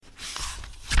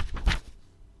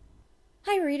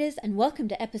readers, and welcome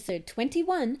to episode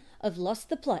 21 of Lost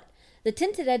the Plot, the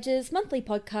Tinted Edges monthly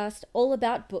podcast all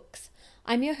about books.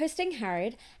 I'm your hosting,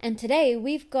 Harrod, and today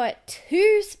we've got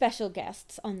two special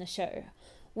guests on the show.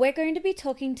 We're going to be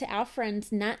talking to our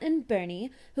friends Nat and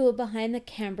Bernie, who are behind the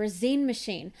Canberra Zine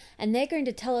machine, and they're going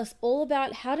to tell us all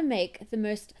about how to make the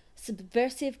most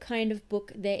subversive kind of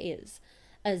book there is,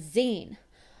 a zine.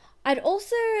 I'd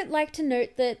also like to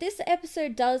note that this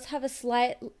episode does have a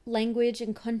slight language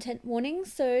and content warning,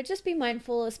 so just be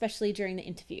mindful, especially during the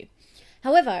interview.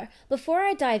 However, before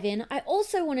I dive in, I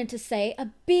also wanted to say a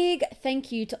big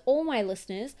thank you to all my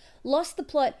listeners. Lost the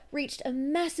Plot reached a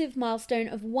massive milestone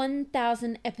of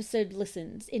 1,000 episode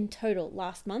listens in total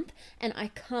last month, and I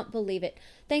can't believe it.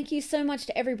 Thank you so much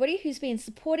to everybody who's been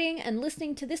supporting and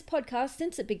listening to this podcast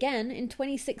since it began in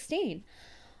 2016.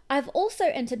 I've also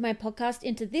entered my podcast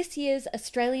into this year's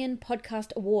Australian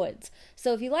Podcast Awards.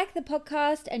 So if you like the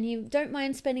podcast and you don't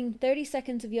mind spending 30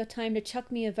 seconds of your time to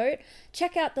chuck me a vote,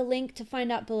 check out the link to find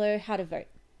out below how to vote.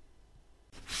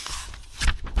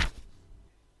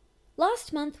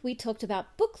 Last month we talked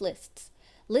about book lists.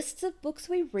 Lists of books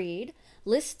we read,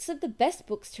 lists of the best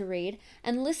books to read,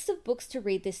 and lists of books to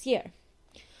read this year.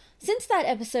 Since that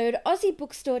episode, Aussie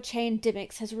bookstore chain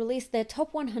Dymocks has released their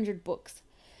top 100 books.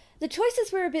 The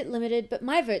choices were a bit limited, but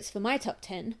my votes for my top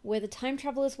 10 were The Time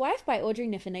Traveller's Wife by Audrey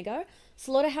Niffenegger,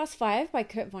 Slaughterhouse-Five by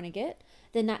Kurt Vonnegut,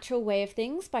 The Natural Way of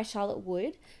Things by Charlotte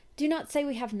Wood, Do Not Say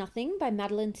We Have Nothing by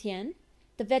Madeleine Tien,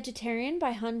 The Vegetarian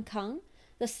by Han Kang,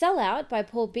 The Sellout by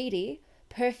Paul Beatty,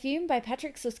 Perfume by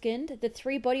Patrick Suskind, The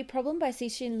Three-Body Problem by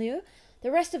Cixin Liu, The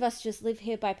Rest of Us Just Live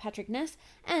Here by Patrick Ness,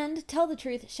 and Tell the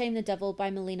Truth, Shame the Devil by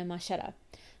Melina Marchetta.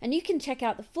 And you can check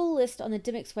out the full list on the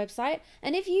Dymocks website,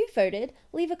 and if you voted,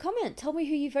 leave a comment, tell me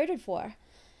who you voted for.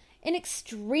 In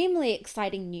extremely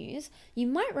exciting news, you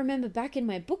might remember back in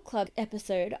my book club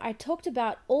episode, I talked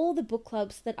about all the book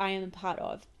clubs that I am a part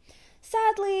of.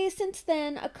 Sadly, since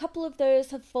then, a couple of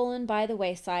those have fallen by the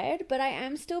wayside, but I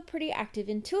am still pretty active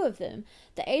in two of them,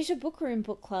 the Asia Bookroom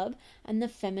Book Club and the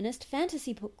Feminist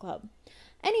Fantasy Book Club.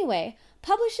 Anyway,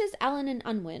 publishers Allen and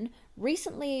Unwin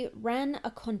recently ran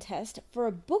a contest for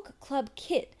a book club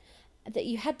kit that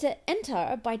you had to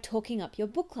enter by talking up your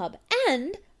book club,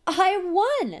 and I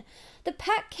won! The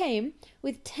pack came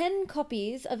with 10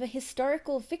 copies of a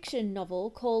historical fiction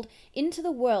novel called Into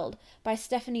the World by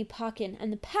Stephanie Parkin,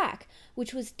 and the pack,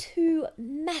 which was 2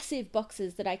 massive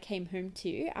boxes that I came home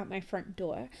to at my front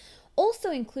door, also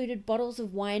included bottles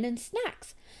of wine and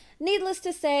snacks. Needless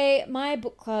to say, my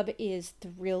book club is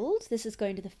thrilled. This is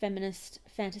going to the Feminist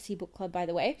Fantasy Book Club, by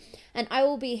the way, and I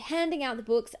will be handing out the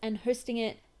books and hosting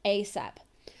it ASAP.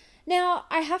 Now,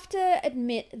 I have to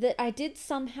admit that I did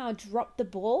somehow drop the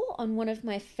ball on one of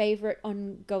my favorite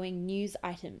ongoing news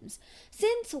items.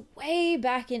 Since way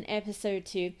back in episode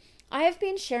 2, I have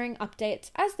been sharing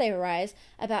updates as they arise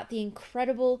about the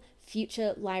incredible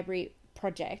Future Library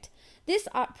project. This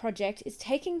art project is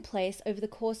taking place over the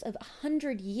course of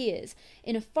 100 years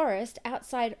in a forest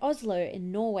outside Oslo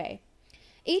in Norway.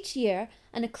 Each year,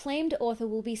 an acclaimed author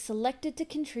will be selected to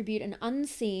contribute an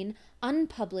unseen,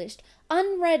 unpublished,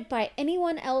 unread by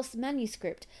anyone else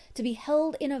manuscript to be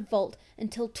held in a vault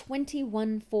until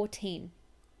 2114.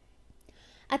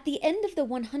 At the end of the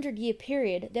 100-year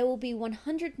period, there will be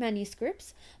 100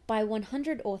 manuscripts by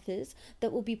 100 authors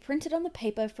that will be printed on the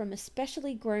paper from a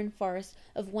specially grown forest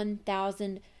of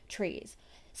 1,000 trees.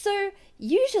 So,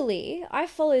 usually, I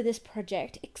follow this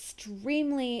project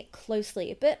extremely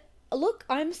closely, but look,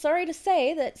 I'm sorry to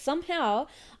say that somehow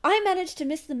I managed to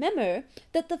miss the memo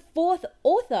that the 4th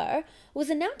author was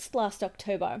announced last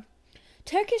October.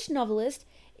 Turkish novelist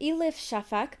Elif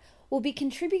Shafak will be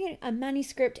contributing a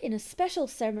manuscript in a special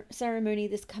ceremony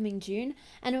this coming June,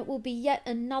 and it will be yet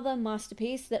another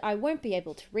masterpiece that I won't be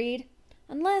able to read,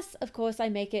 unless, of course, I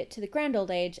make it to the grand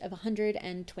old age of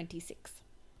 126.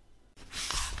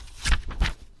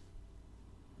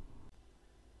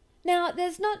 Now,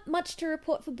 there's not much to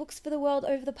report for Books for the World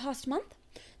over the past month.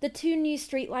 The 2 new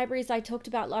street libraries I talked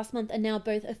about last month are now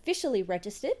both officially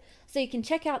registered, so you can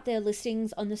check out their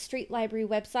listings on the Street Library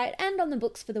website and on the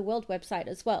Books for the World website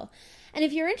as well. And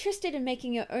if you're interested in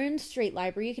making your own street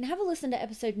library, you can have a listen to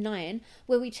episode 9,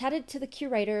 where we chatted to the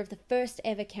curator of the first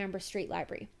ever Canberra Street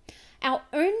Library. Our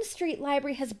own street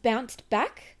library has bounced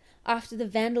back after the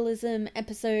vandalism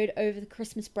episode over the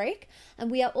Christmas break,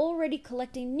 and we are already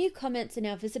collecting new comments in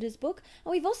our visitors book,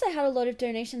 and we've also had a lot of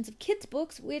donations of kids'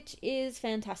 books, which is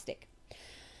fantastic.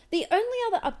 The only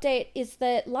other update is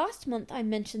that last month I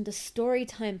mentioned the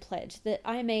Storytime pledge that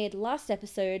I made last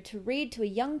episode to read to a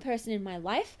young person in my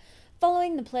life,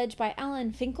 following the pledge by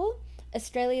Alan Finkel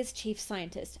Australia's chief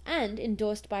scientist and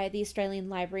endorsed by the Australian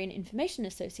Library and Information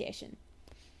Association.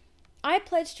 I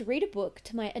pledged to read a book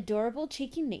to my adorable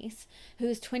cheeky niece, who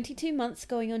is 22 months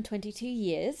going on 22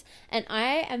 years, and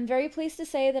I am very pleased to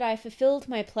say that I fulfilled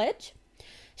my pledge.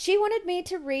 She wanted me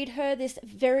to read her this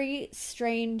very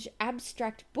strange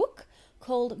abstract book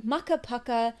called Mucka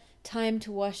Pucka Time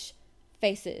to Wash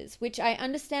Faces, which I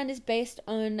understand is based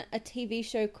on a TV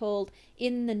show called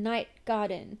In the Night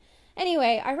Garden.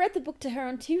 Anyway, I read the book to her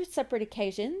on 2 separate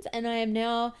occasions, and I am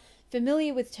now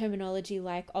familiar with terminology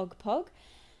like ogpog.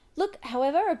 Look,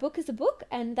 however, a book is a book,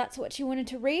 and that's what she wanted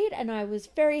to read, and I was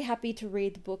very happy to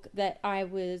read the book that I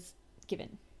was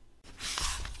given.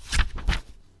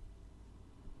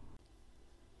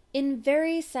 In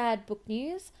very sad book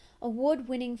news,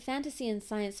 award-winning fantasy and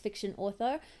science fiction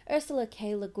author Ursula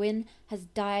K. Le Guin has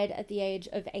died at the age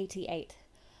of 88.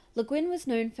 Le Guin was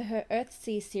known for her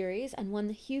Earthsea series and won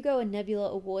the Hugo and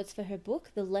Nebula Awards for her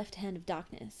book, The Left Hand of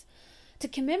Darkness. To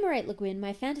commemorate Le Guin,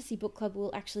 my fantasy book club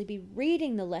will actually be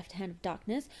reading The Left Hand of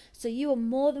Darkness, so you are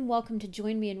more than welcome to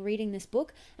join me in reading this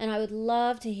book, and I would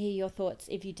love to hear your thoughts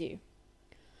if you do.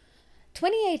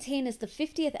 2018 is the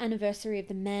 50th anniversary of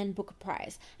the Man Booker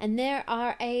Prize, and there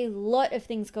are a lot of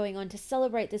things going on to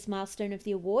celebrate this milestone of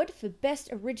the award for Best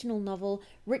Original Novel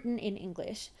Written in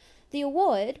English. The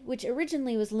award, which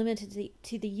originally was limited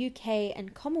to the UK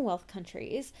and Commonwealth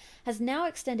countries, has now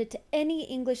extended to any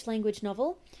English language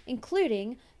novel,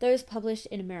 including those published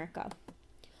in America.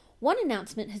 One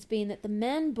announcement has been that the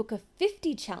Man Booker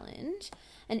 50 Challenge,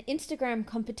 an Instagram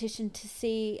competition to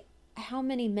see how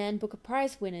many Man Booker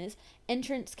Prize winners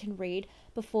entrants can read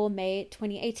before May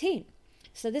 2018.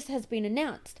 So this has been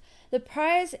announced. The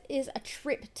prize is a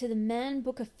trip to the Man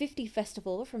Booker 50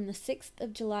 Festival from the 6th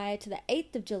of July to the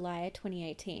 8th of July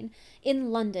 2018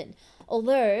 in London,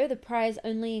 although the prize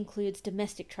only includes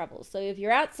domestic travel. So if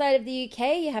you're outside of the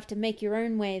UK, you have to make your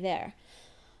own way there.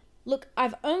 Look,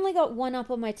 I've only got one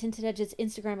up on my Tinted Edges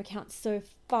Instagram account so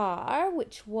far,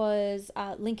 which was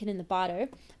Lincoln in the Bardo,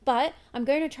 but I'm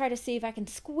going to try to see if I can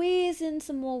squeeze in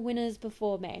some more winners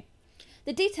before May.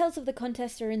 The details of the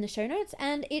contest are in the show notes,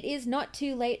 and it is not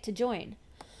too late to join.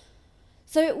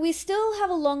 So we still have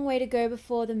a long way to go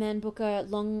before the Man Booker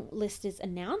long list is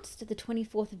announced, the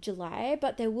 24th of July,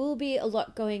 but there will be a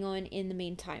lot going on in the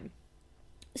meantime.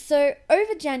 So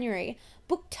over January,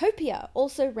 Booktopia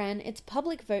also ran its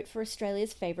public vote for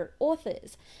Australia's favourite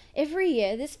authors. Every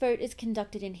year, this vote is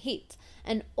conducted in heats,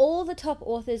 and all the top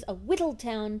authors are whittled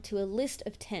down to a list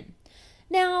of 10.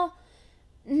 Now,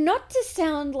 not to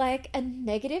sound like a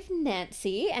negative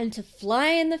Nancy and to fly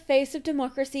in the face of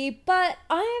democracy, but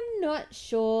I am not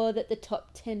sure that the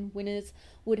top 10 winners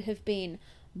would have been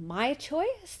my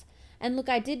choice. And look,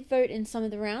 I did vote in some of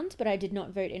the rounds, but I did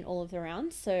not vote in all of the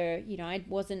rounds. So, I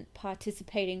wasn't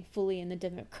participating fully in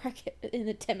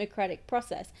the democratic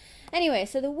process. Anyway,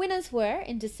 so the winners were,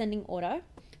 in descending order,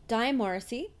 Di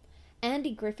Morrissey,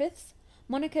 Andy Griffiths,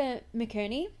 Monica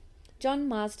McKerney, John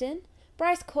Marsden,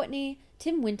 Bryce Courtney,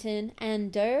 Tim Winton, Anne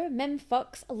Doe, Mem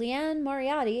Fox, Leanne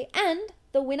Moriarty, and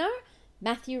the winner,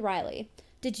 Matthew Riley.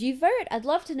 Did you vote? I'd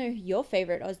love to know who your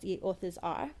favourite Aussie authors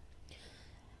are.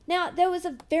 Now, there was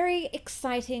a very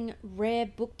exciting rare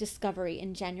book discovery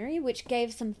in January, which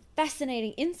gave some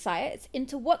fascinating insights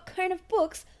into what kind of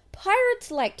books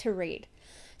pirates like to read.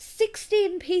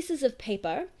 16 pieces of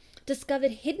paper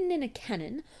discovered hidden in a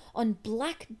cannon on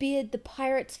Blackbeard the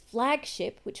Pirate's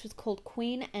flagship, which was called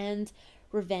Queen Anne's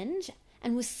Revenge,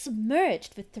 and was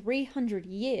submerged for 300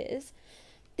 years.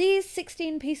 These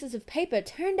 16 pieces of paper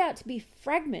turned out to be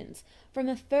fragments from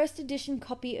a first edition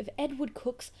copy of Edward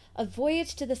Cook's A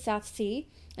Voyage to the South Sea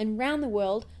and Round the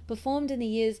World, performed in the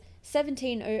years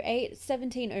 1708,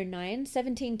 1709,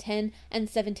 1710, and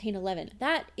 1711.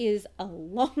 That is a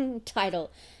long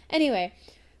title. Anyway,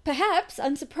 perhaps,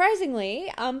 unsurprisingly,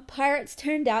 pirates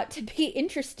turned out to be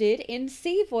interested in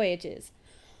sea voyages.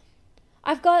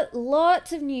 I've got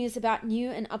lots of news about new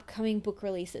and upcoming book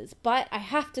releases, but I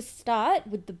have to start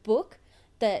with the book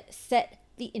that set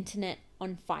the internet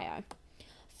on fire.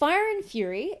 Fire and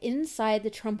Fury, Inside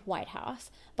the Trump White House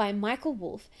by Michael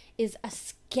Wolff is a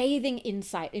scathing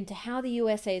insight into how the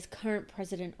USA's current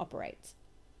president operates.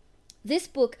 This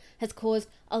book has caused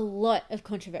a lot of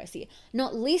controversy,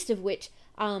 not least of which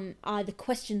are the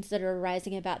questions that are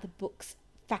arising about the book's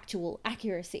factual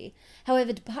accuracy.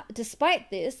 However, despite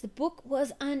this, the book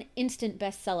was an instant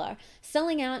bestseller,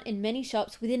 selling out in many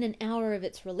shops within an hour of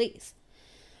its release.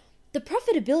 The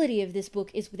profitability of this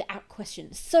book is without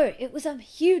question, so it was a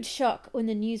huge shock when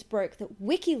the news broke that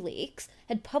WikiLeaks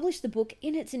had published the book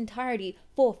in its entirety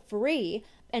for free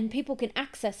and people can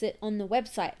access it on the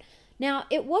website. Now,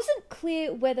 it wasn't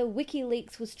clear whether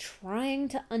WikiLeaks was trying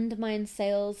to undermine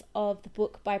sales of the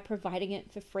book by providing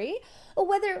it for free, or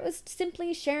whether it was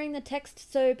simply sharing the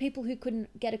text so people who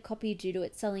couldn't get a copy due to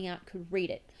it selling out could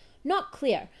read it. Not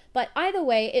clear, but either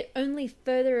way, it only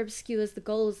further obscures the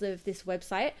goals of this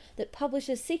website that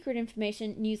publishes secret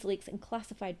information, news leaks, and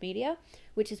classified media,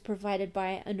 which is provided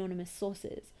by anonymous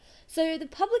sources. So the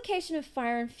publication of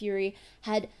Fire and Fury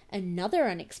had another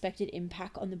unexpected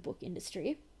impact on the book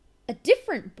industry. A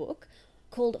different book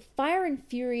called Fire and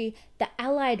Fury, The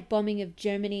Allied Bombing of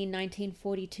Germany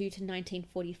 1942 to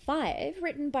 1945,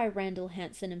 written by Randall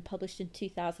Hansen and published in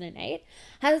 2008,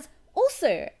 has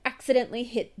also accidentally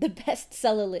hit the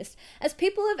bestseller list, as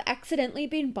people have accidentally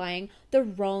been buying the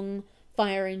wrong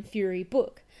Fire and Fury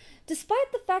book.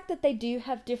 Despite the fact that they do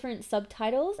have different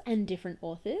subtitles and different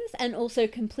authors, and also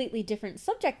completely different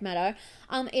subject matter,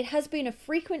 it has been a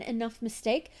frequent enough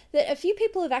mistake that a few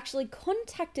people have actually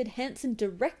contacted Hansen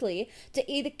directly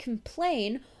to either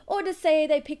complain or to say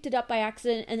they picked it up by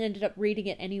accident and ended up reading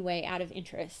it anyway out of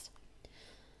interest.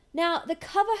 Now, the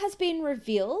cover has been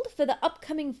revealed for the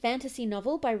upcoming fantasy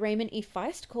novel by Raymond E.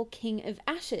 Feist called King of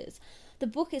Ashes. The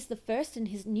book is the first in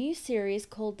his new series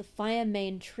called the Fire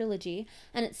Main Trilogy,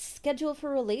 and it's scheduled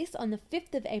for release on the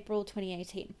 5th of April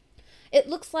 2018. It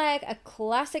looks like a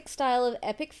classic style of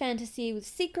epic fantasy with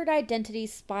secret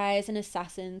identities, spies and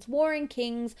assassins, warring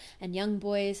kings and young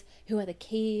boys who are the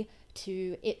key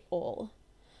to it all.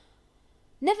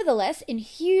 Nevertheless, in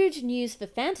huge news for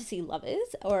fantasy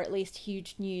lovers, or at least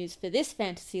huge news for this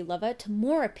fantasy lover,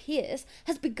 Tamora Pierce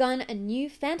has begun a new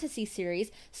fantasy series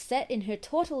set in her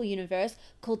Tortle universe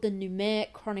called the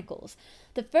Numair Chronicles.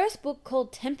 The first book,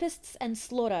 called Tempests and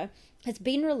Slaughter, has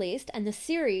been released, and the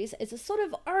series is a sort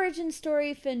of origin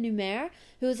story for Numair,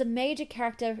 who is a major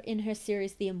character in her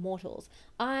series The Immortals.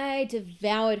 I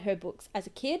devoured her books as a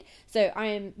kid, so I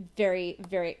am very,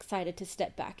 very excited to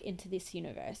step back into this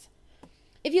universe.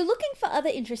 If you're looking for other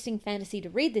interesting fantasy to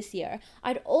read this year,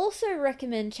 I'd also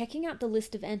recommend checking out the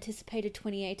list of anticipated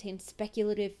 2018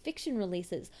 speculative fiction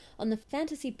releases on the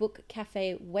Fantasy Book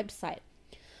Cafe website.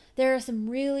 There are some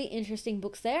really interesting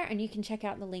books there, and you can check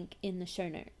out the link in the show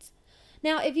notes.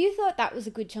 Now, if you thought that was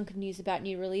a good chunk of news about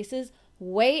new releases,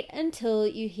 wait until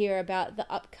you hear about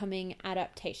the upcoming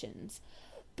adaptations.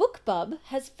 BookBub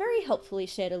has very helpfully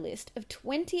shared a list of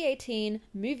 2018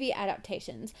 movie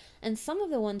adaptations, and some of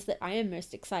the ones that I am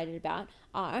most excited about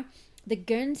are The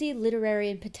Guernsey Literary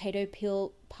and Potato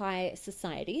Peel Pie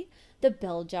Society, The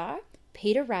Bell Jar,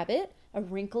 Peter Rabbit, A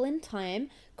Wrinkle in Time,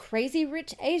 Crazy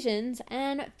Rich Asians,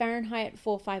 and Fahrenheit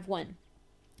 451.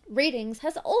 Readings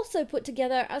has also put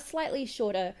together a slightly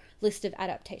shorter list of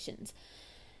adaptations.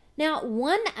 Now,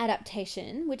 one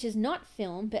adaptation, which is not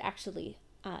film but actually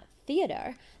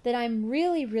theatre, that I'm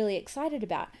really, really excited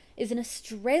about is an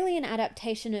Australian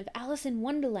adaptation of Alice in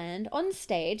Wonderland on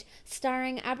stage,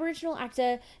 starring Aboriginal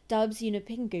actor Dubs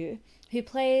Yunupingu, who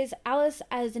plays Alice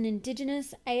as an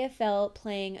Indigenous AFL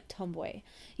playing tomboy.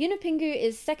 Yunupingu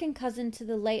is second cousin to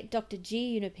the late Dr.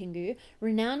 G. Yunupingu,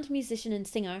 renowned musician and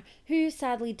singer, who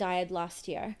sadly died last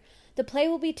year. The play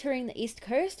will be touring the East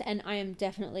Coast, and I am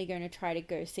definitely going to try to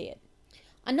go see it.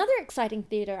 Another exciting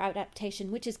theatre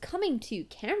adaptation which is coming to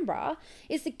Canberra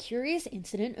is The Curious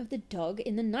Incident of the Dog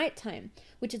in the Nighttime,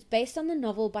 which is based on the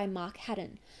novel by Mark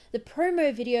Haddon. The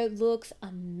promo video looks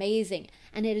amazing,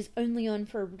 and it is only on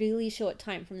for a really short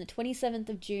time, from the 27th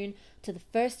of June to the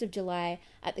 1st of July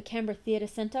at the Canberra Theatre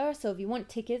Centre, so if you want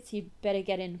tickets, you'd better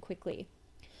get in quickly.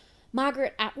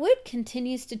 Margaret Atwood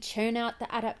continues to churn out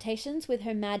the adaptations, with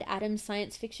her Mad Adam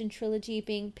science fiction trilogy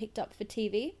being picked up for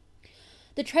TV.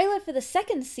 The trailer for the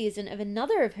second season of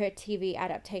another of her TV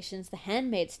adaptations, The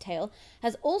Handmaid's Tale,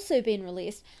 has also been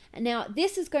released, and now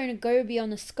this is going to go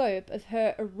beyond the scope of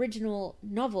her original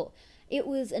novel. It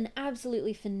was an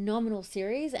absolutely phenomenal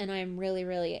series, and I am really,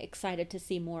 really excited to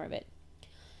see more of it.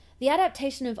 The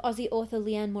adaptation of Aussie author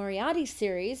Leanne Moriarty's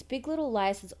series, Big Little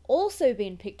Lies, has also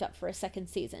been picked up for a second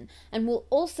season, and will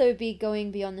also be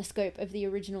going beyond the scope of the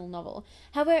original novel.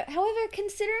 However,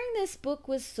 considering this book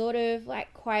was sort of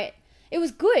like quite... It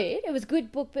was a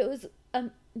good book, but it was a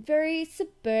very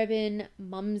suburban,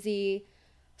 mumsy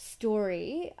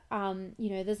story.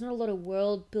 There's not a lot of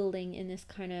world building in this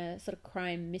kind of sort of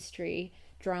crime mystery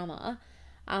drama.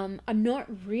 I'm not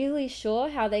really sure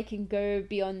how they can go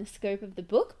beyond the scope of the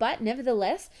book, but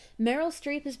nevertheless, Meryl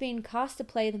Streep has been cast to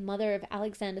play the mother of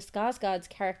Alexander Skarsgård's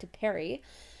character Perry.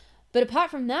 But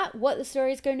apart from that, what the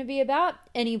story is going to be about,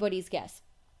 anybody's guess.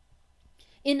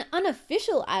 In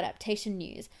unofficial adaptation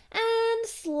news, and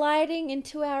sliding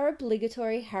into our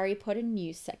obligatory Harry Potter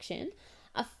news section,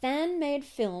 A fan-made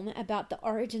film about the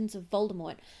origins of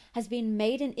Voldemort has been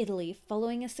made in Italy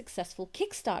following a successful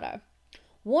Kickstarter.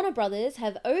 Warner Brothers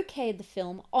have okayed the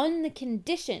film on the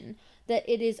condition that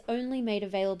it is only made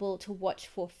available to watch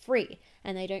for free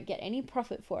and they don't get any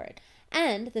profit for it.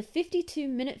 And the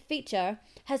 52-minute feature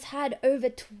has had over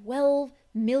 12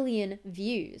 million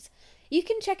views. You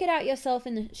can check it out yourself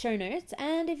in the show notes,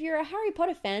 and if you're a Harry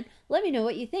Potter fan, let me know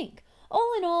what you think.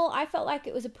 All in all, I felt like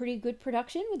it was a pretty good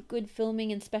production with good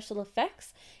filming and special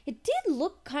effects. It did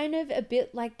look kind of a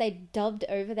bit like they dubbed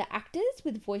over the actors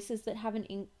with voices that have an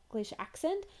English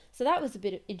accent, so that was a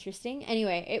bit interesting.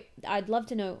 Anyway, I'd love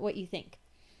to know what you think.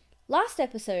 Last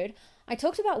episode, I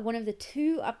talked about one of the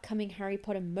 2 upcoming Harry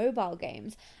Potter mobile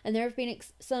games, and there have been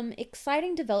some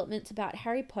exciting developments about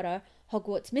Harry Potter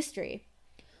Hogwarts Mystery.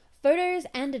 Photos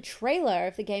and a trailer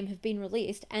of the game have been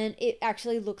released, and it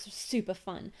actually looks super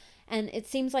fun. And it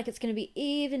seems like it's going to be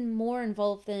even more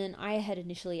involved than I had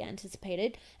initially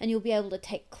anticipated, and you'll be able to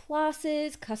take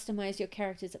classes, customize your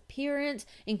character's appearance,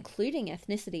 including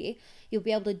ethnicity. You'll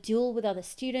be able to duel with other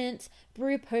students,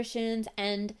 brew potions,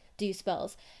 and do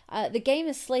spells. The game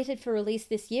is slated for release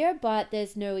this year, but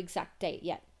there's no exact date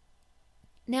yet.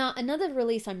 Now, another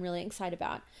release I'm really excited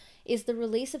about is the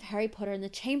release of Harry Potter and the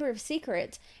Chamber of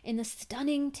Secrets in the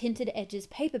stunning Tinted Edges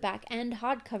paperback and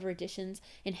hardcover editions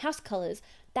in house colours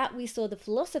that we saw the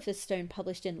Philosopher's Stone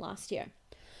published in last year.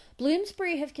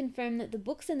 Bloomsbury have confirmed that the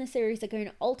books in the series are going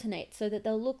to alternate so that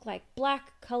they'll look like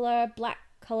black colour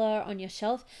on your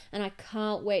shelf, and I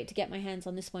can't wait to get my hands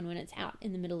on this one when it's out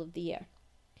in the middle of the year.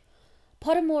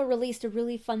 Pottermore released a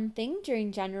really fun thing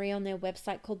during January on their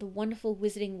website called the Wonderful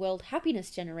Wizarding World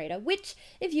Happiness Generator, which,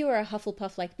 if you are a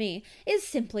Hufflepuff like me, is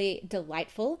simply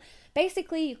delightful.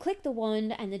 Basically, you click the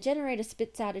wand and the generator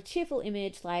spits out a cheerful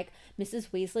image like Mrs.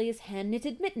 Weasley's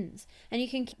hand-knitted mittens, and you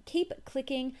can keep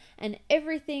clicking, and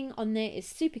everything on there is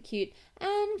super cute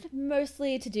and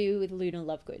mostly to do with Luna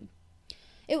Lovegood.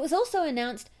 It was also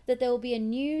announced that there will be a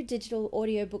new digital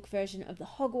audiobook version of the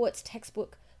Hogwarts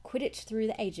textbook Quidditch Through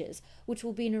the Ages, which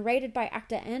will be narrated by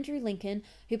actor Andrew Lincoln,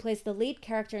 who plays the lead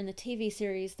character in the TV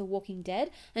series The Walking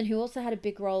Dead, and who also had a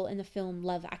big role in the film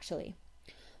Love Actually.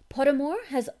 Pottermore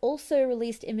has also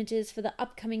released images for the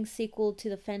upcoming sequel to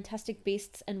the Fantastic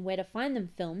Beasts and Where to Find Them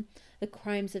film, The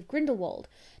Crimes of Grindelwald.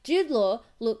 Jude Law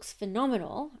looks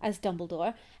phenomenal as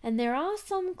Dumbledore, and there are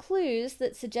some clues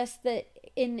that suggest that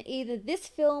in either this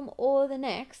film or the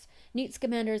next, Newt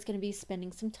Scamander is going to be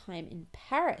spending some time in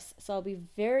Paris, so I'll be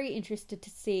very interested to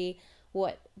see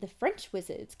what the French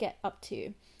wizards get up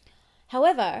to.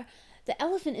 However, the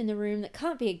elephant in the room that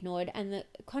can't be ignored, and the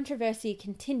controversy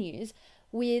continues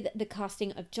with the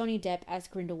casting of Johnny Depp as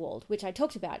Grindelwald, which I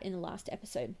talked about in the last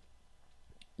episode.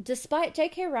 Despite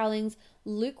J.K. Rowling's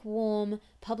lukewarm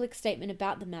public statement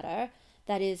about the matter,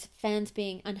 that is, fans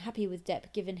being unhappy with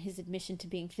Depp given his admission to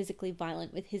being physically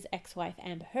violent with his ex-wife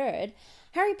Amber Heard,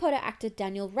 Harry Potter actor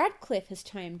Daniel Radcliffe has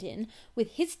chimed in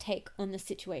with his take on the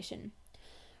situation.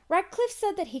 Radcliffe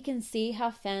said that he can see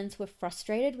how fans were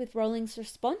frustrated with Rowling's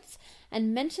response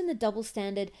and mentioned the double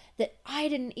standard that I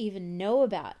didn't even know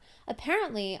about.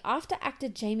 Apparently, after actor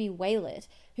Jamie Waylett,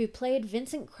 who played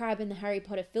Vincent Crabbe in the Harry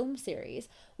Potter film series,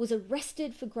 was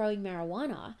arrested for growing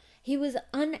marijuana, he was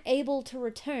unable to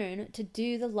return to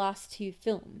do the last 2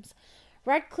 films.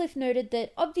 Radcliffe noted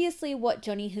that obviously what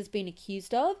Johnny has been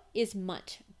accused of is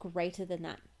much greater than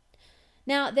that.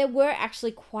 Now, there were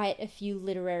actually quite a few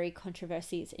literary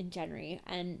controversies in January,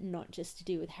 and not just to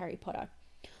do with Harry Potter.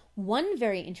 One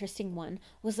very interesting one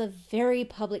was a very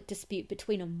public dispute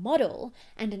between a model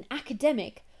and an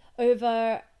academic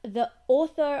over the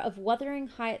author of Wuthering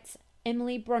Heights,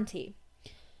 Emily Bronte.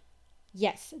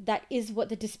 Yes, that is what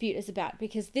the dispute is about,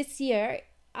 because this year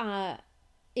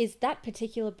is that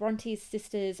particular Bronte's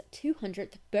sister's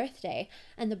 200th birthday,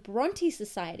 and the Bronte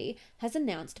Society has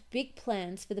announced big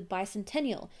plans for the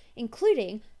bicentennial,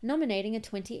 including nominating a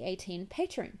 2018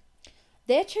 patron.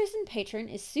 Their chosen patron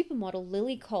is supermodel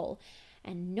Lily Cole,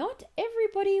 and not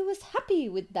everybody was happy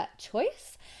with that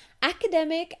choice.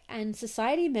 Academic and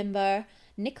society member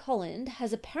Nick Holland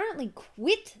has apparently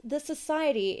quit the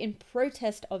society in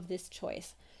protest of this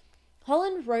choice.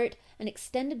 Holland wrote an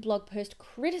extended blog post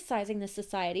criticizing the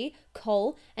society,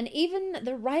 Cole, and even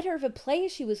the writer of a play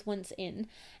she was once in,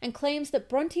 and claims that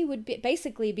Bronte would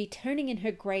basically be turning in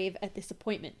her grave at this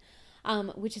appointment,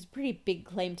 which is a pretty big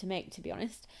claim to make, to be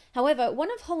honest. However,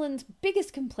 one of Holland's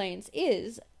biggest complaints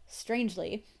is,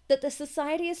 strangely, that the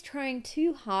society is trying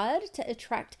too hard to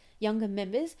attract younger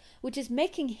members, which is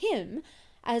making him,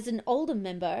 as an older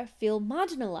member, feel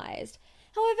marginalized.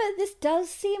 However, this does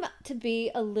seem to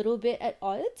be a little bit at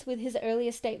odds with his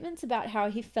earlier statements about how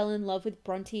he fell in love with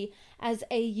Bronte as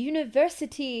a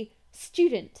university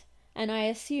student, and I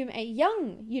assume a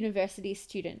young university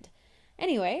student.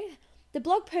 Anyway, the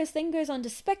blog post then goes on to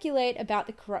speculate about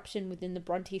the corruption within the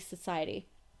Bronte Society.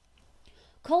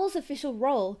 Cole's official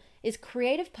role is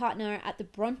creative partner at the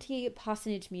Bronte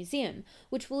Parsonage Museum,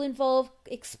 which will involve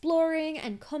exploring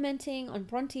and commenting on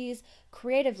Bronte's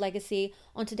creative legacy,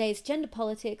 on today's gender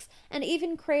politics, and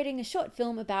even creating a short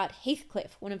film about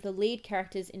Heathcliff, one of the lead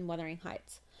characters in Wuthering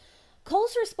Heights.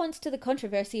 Cole's response to the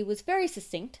controversy was very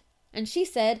succinct, and she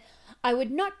said, "I would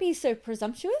not be so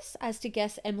presumptuous as to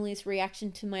guess Emily's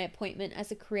reaction to my appointment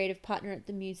as a creative partner at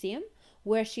the museum,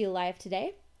 were she alive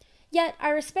today. Yet I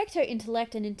respect her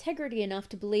intellect and integrity enough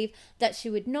to believe that she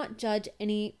would not judge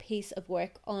any piece of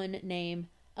work on name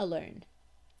alone."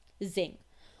 Zing.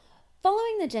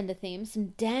 Following the gender theme, some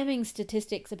damning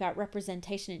statistics about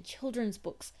representation in children's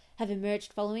books have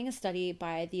emerged following a study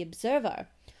by The Observer.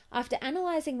 After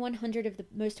analysing 100 of the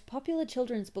most popular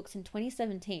children's books in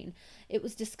 2017, it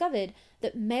was discovered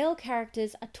that male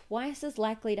characters are twice as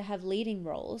likely to have leading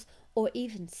roles, or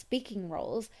even speaking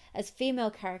roles, as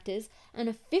female characters, and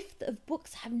a fifth of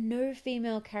books have no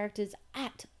female characters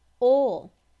at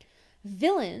all.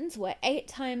 Villains were 8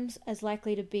 times as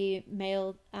likely to be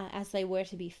male as they were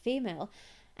to be female,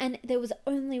 and there was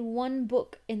only one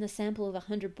book in the sample of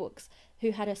 100 books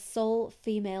who had a sole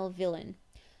female villain.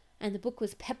 And the book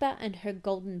was Peppa and Her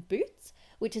Golden Boots,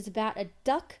 which is about a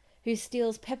duck who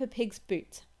steals Peppa Pig's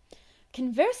boots.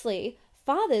 Conversely,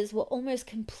 fathers were almost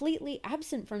completely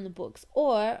absent from the books,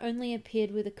 or only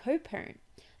appeared with a co-parent,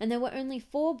 and there were only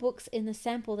 4 books in the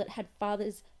sample that had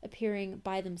fathers appearing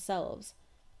by themselves.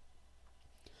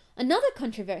 Another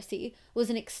controversy was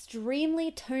an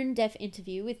extremely tone-deaf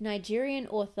interview with Nigerian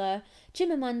author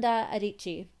Chimamanda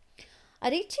Adichie.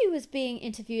 Adichie was being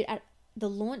interviewed at the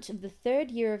launch of the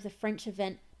 3rd year of the French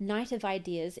event Night of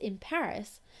Ideas in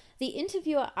Paris. The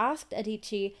interviewer asked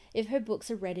Adichie if her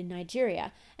books are read in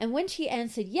Nigeria, and when she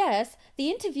answered yes, the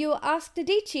interviewer asked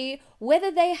Adichie whether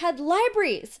they had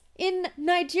libraries in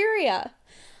Nigeria.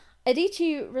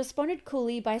 Adichie responded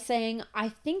coolly by saying, "I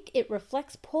think it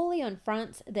reflects poorly on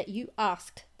France that you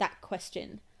asked that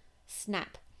question."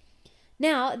 Snap.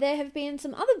 Now, there have been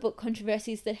some other book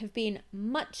controversies that have been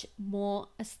much more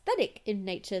aesthetic in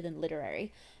nature than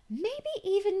literary, maybe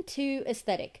even too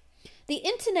aesthetic. The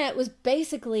internet was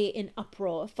basically in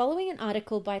uproar following an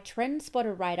article by trend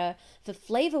spotter writer for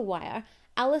Flavor Wire,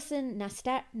 Alison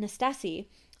Nastasi,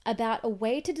 about a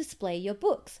way to display your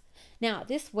books. Now,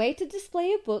 this way to display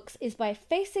your books is by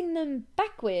facing them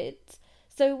backwards,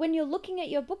 so when you're looking at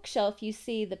your bookshelf, you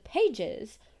see the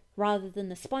pages rather than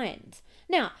the spines.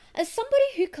 Now, as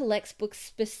somebody who collects books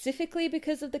specifically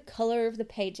because of the color of the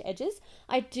page edges,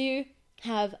 I do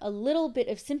have a little bit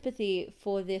of sympathy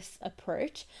for this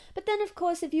approach. But then, of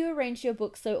course, if you arrange your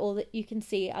books so all that you can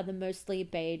see are the mostly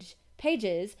beige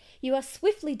pages, you are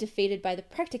swiftly defeated by the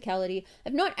practicality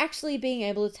of not actually being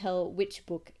able to tell which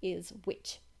book is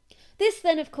which. This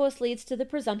then, of course, leads to the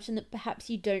presumption that perhaps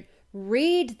you don't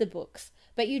read the books,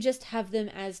 but you just have them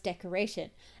as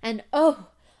decoration. And oh,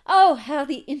 how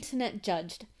the internet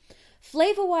judged.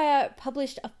 Flavorwire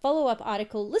published a follow-up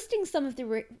article listing some of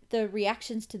the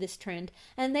reactions to this trend,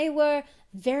 and they were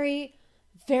very,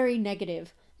 very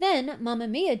negative. Then Mamma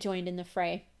Mia joined in the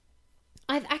fray.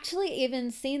 I've actually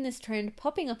even seen this trend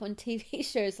popping up on TV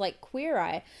shows like Queer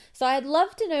Eye, so I'd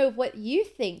love to know what you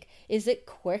think. Is it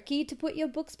quirky to put your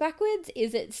books backwards?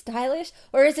 Is it stylish?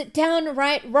 Or is it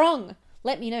downright wrong?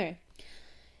 Let me know.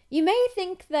 You may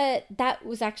think that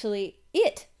was actually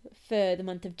it for the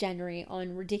month of January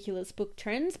on ridiculous book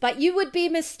trends, but you would be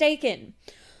mistaken.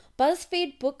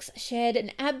 BuzzFeed Books shared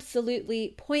an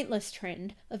absolutely pointless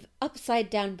trend of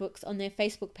upside-down books on their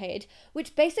Facebook page,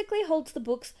 which basically holds the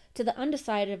books to the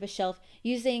underside of a shelf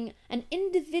using an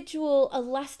individual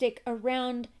elastic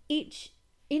around each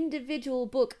individual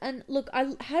book. And look,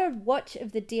 I had a watch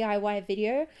of the DIY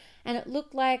video, and it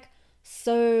looked like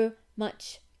so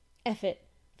much effort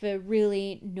for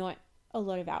really not a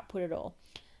lot of output at all.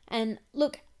 And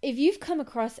look, if you've come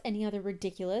across any other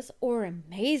ridiculous or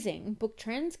amazing book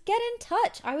trends, get in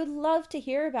touch. I would love to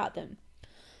hear about them.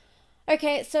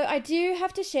 Okay, so I do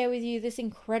have to share with you this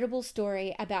incredible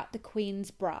story about the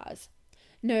Queen's bras.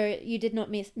 No, you did not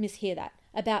mishear that.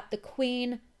 About the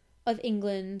Queen of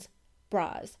England's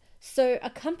bras. So a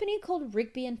company called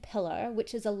Rigby and Pillow,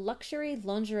 which is a luxury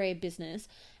lingerie business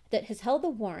that has held the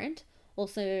warrant,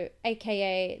 also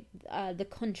aka the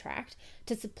contract,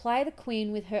 to supply the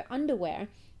Queen with her underwear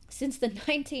since the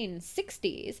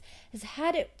 1960s, has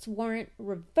had its warrant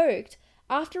revoked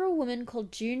after a woman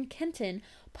called June Kenton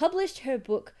published her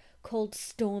book called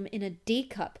Storm in a D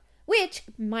Cup, which,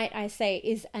 might I say,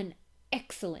 is an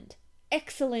excellent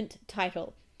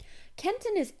title.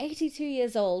 Kenton is 82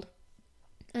 years old,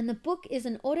 and the book is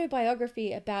an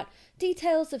autobiography about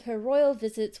details of her royal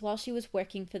visits while she was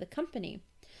working for the company.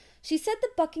 She said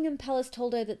that Buckingham Palace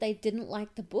told her that they didn't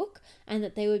like the book and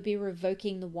that they would be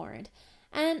revoking the warrant.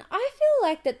 And I feel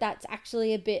like that's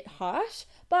actually a bit harsh,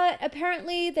 but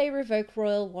apparently they revoke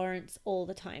royal warrants all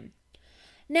the time.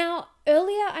 Now,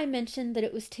 earlier I mentioned that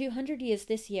it was 200 years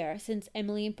this year since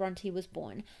Emily Bronte was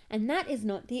born, and that is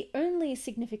not the only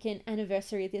significant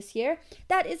anniversary this year.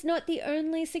 That is not the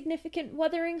only significant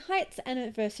Wuthering Heights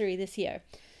anniversary this year.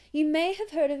 You may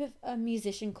have heard of a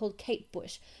musician called Kate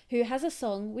Bush, who has a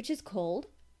song which is called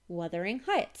Wuthering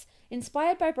Heights,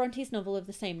 inspired by Bronte's novel of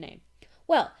the same name.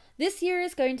 Well, this year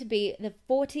is going to be the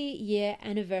 40-year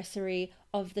anniversary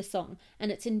of the song, and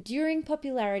its enduring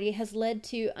popularity has led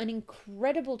to an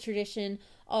incredible tradition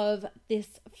of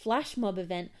this flash mob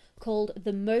event called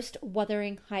the Most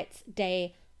Wuthering Heights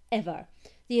Day Ever.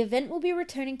 The event will be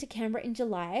returning to Canberra in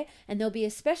July, and there'll be a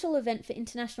special event for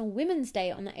International Women's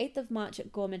Day on the 8th of March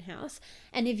at Gorman House.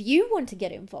 And if you want to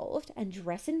get involved and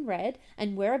dress in red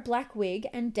and wear a black wig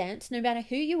and dance, no matter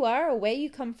who you are or where you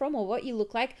come from or what you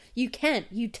look like, you can.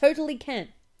 You totally can.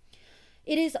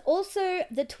 It is also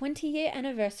the 20-year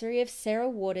anniversary of Sarah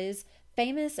Waters'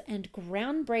 famous and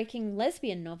groundbreaking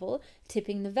lesbian novel,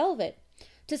 Tipping the Velvet.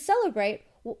 To celebrate,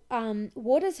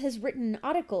 Waters has written an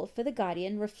article for The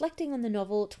Guardian reflecting on the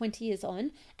novel 20 years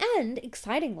on, and,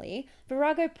 excitingly,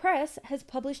 Virago Press has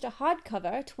published a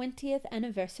hardcover 20th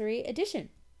anniversary edition.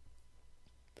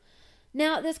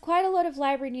 Now, there's quite a lot of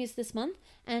library news this month,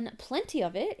 and plenty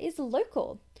of it is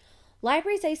local.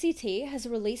 Libraries ACT has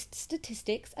released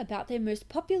statistics about their most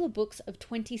popular books of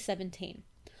 2017.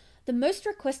 The most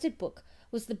requested book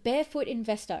was The Barefoot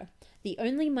Investor, The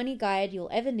Only Money Guide You'll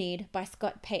Ever Need by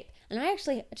Scott Pape. And I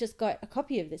actually just got a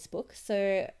copy of this book,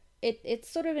 so it's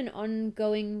sort of an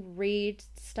ongoing read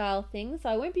style thing, so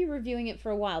I won't be reviewing it for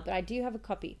a while, but I do have a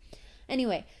copy.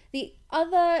 Anyway, the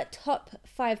other top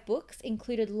 5 books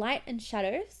included Light and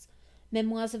Shadows,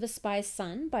 Memoirs of a Spy's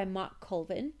Son by Mark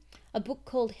Colvin, a book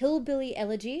called Hillbilly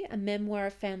Elegy, a memoir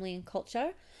of family and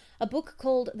culture, a book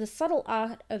called The Subtle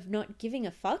Art of Not Giving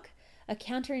a Fuck, a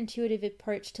counterintuitive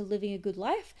approach to living a good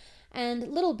life, and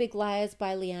Little Big Liars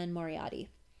by Leanne Moriarty.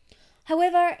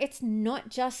 However, it's not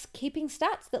just keeping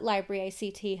stats that Library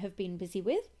ACT have been busy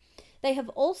with. They have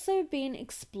also been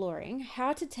exploring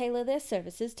how to tailor their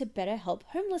services to better help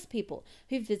homeless people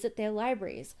who visit their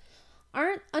libraries.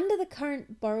 Under the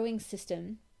current borrowing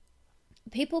system,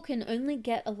 people can only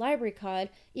get a library card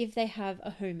if they have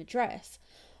a home address.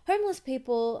 Homeless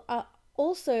people are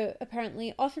also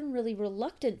apparently often really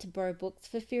reluctant to borrow books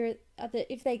for fear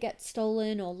that if they get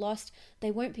stolen or lost, they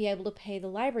won't be able to pay the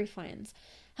library fines.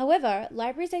 However,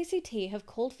 Libraries ACT have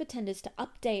called for tenders to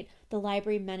update the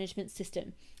library management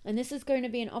system, and this is going to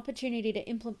be an opportunity to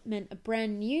implement a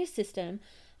brand new system,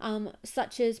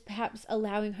 such as perhaps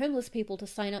allowing homeless people to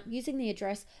sign up using the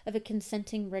address of a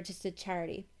consenting registered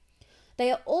charity. They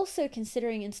are also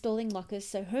considering installing lockers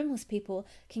so homeless people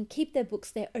can keep their books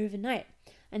there overnight.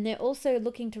 And they're also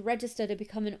looking to register to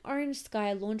become an Orange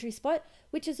Sky laundry spot,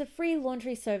 which is a free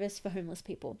laundry service for homeless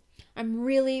people. I'm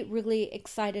really, really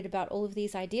excited about all of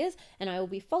these ideas, and I will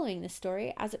be following this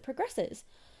story as it progresses.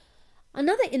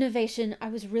 Another innovation I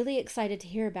was really excited to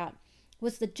hear about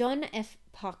was the John F.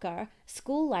 Parker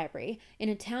School Library in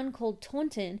a town called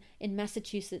Taunton in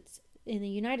Massachusetts in the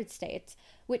United States,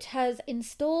 which has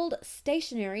installed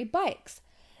stationary bikes.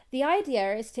 The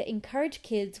idea is to encourage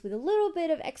kids with a little bit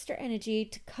of extra energy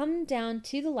to come down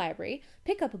to the library,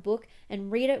 pick up a book, and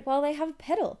read it while they have a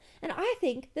pedal. And I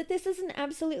think that this is an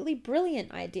absolutely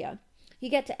brilliant idea. You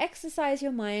get to exercise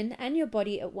your mind and your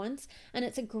body at once, and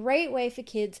it's a great way for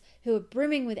kids who are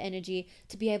brimming with energy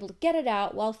to be able to get it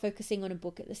out while focusing on a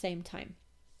book at the same time.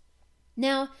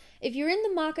 Now, if you're in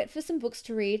the market for some books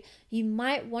to read, you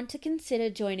might want to consider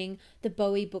joining the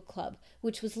Bowie Book Club,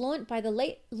 which was launched by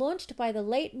the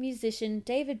late musician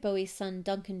David Bowie's son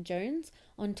Duncan Jones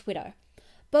on Twitter.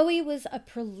 Bowie was a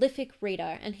prolific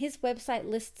reader, and his website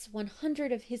lists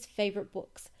 100 of his favorite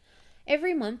books.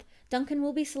 Every month, Duncan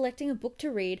will be selecting a book to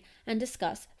read and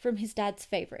discuss from his dad's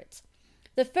favorites.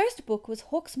 The first book was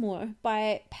Hawksmoor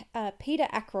by Peter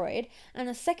Ackroyd, and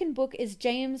the second book is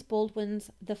James Baldwin's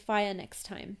The Fire Next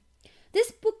Time.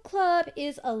 This book club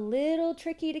is a little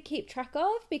tricky to keep track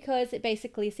of because it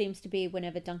basically seems to be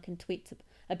whenever Duncan tweets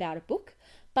about a book,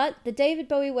 but the David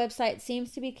Bowie website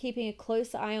seems to be keeping a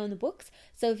close eye on the books,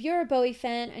 so if you're a Bowie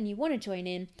fan and you want to join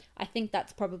in, I think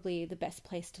that's probably the best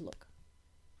place to look.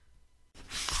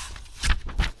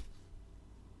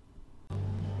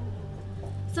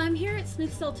 I'm here at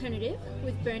Smith's Alternative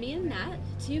with Bernie and Nat,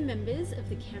 two members of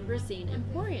the Canberra Zine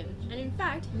Emporium. And in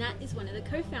fact, Nat is one of the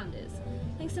co-founders.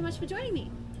 Thanks so much for joining me.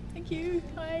 Thank you.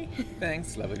 Hi.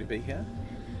 Thanks, lovely to be here.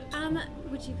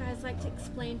 Would you guys like to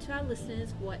explain to our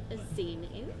listeners what a zine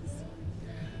is?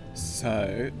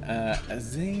 So, a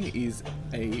zine is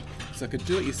it's like a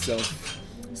do-it-yourself,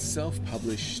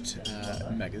 self-published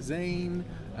magazine.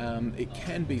 It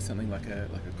can be something like a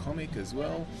comic as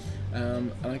well.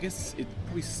 And I guess it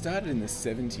probably started in the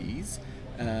 70s,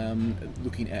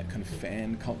 looking at kind of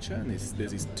fan culture, and there's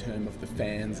this term of the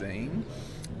fanzine.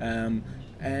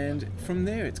 And from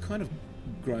there, it's kind of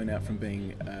grown out from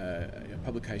being a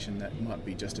publication that might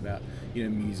be just about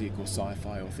music or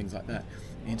sci-fi or things like that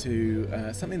into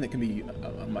something that can be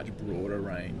a much broader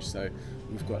range. So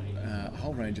we've got a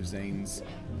whole range of zines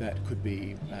that could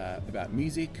be about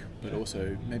music, but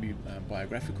also maybe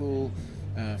biographical,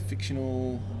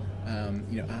 fictional,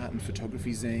 art and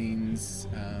photography zines,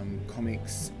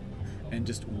 comics, and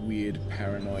just weird,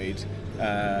 paranoid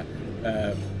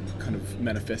kind of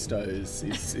manifestos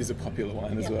is a popular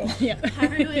one as well. Yeah.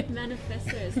 Paranoid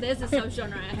manifestos. There's a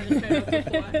subgenre I haven't heard of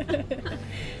before.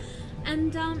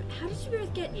 And how did you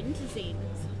both get into zines?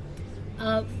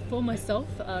 For myself,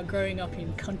 growing up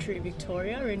in country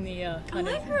Victoria, in the I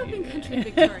grew up in country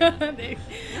Victoria.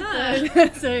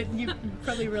 So you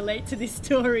probably relate to this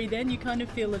story then. You kind of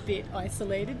feel a bit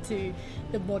isolated to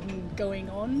the modern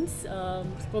going-ons.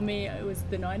 For me, it was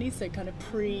the 90s, so kind of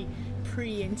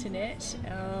pre-internet.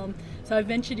 So I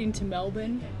ventured into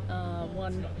Melbourne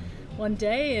one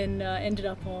day and ended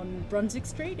up on Brunswick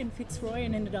Street in Fitzroy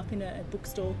and ended up in a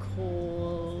bookstore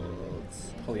called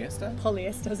Polyester?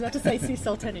 Polyester. I was about to say Smith's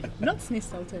Alternative, not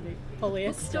Smith's Alternative. Polyester.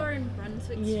 Bookstore in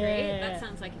Brunswick Street. That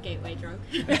sounds like a gateway drug.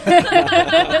 Yes.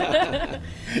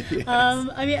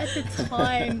 I mean, at the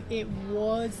time, it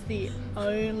was the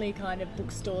only kind of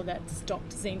bookstore that stocked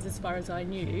zines as far as I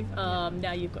knew.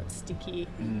 Now you've got Sticky,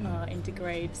 into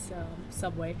Graves,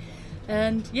 Subway.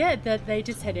 And that they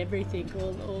just had everything,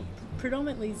 all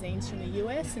predominantly zines from the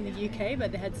US and the UK,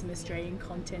 but they had some Australian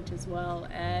content as well.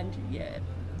 And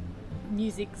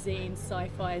music zines,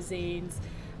 sci-fi zines,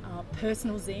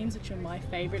 personal zines, which are my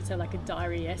favourites, so like a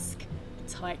diary-esque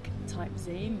type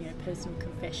zine, personal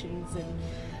confessions, and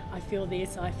I feel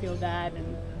this, I feel that,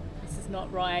 and this is not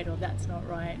right or that's not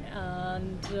right.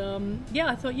 And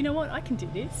I thought, you know what, I can do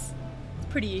this. It's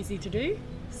pretty easy to do.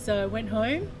 So I went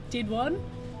home, did one,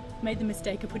 made the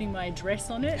mistake of putting my address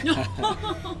on it.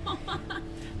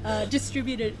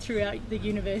 Distributed it throughout the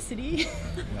university.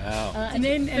 Wow. And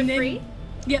then free?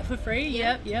 Yeah, for free.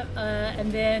 Yep.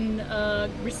 And then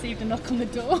received a knock on the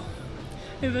door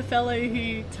of a fellow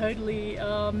who totally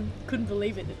couldn't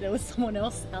believe it that there was someone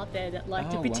else out there that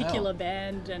liked a particular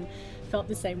band and felt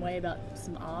the same way about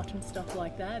some art and stuff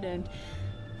like that. And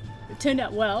it turned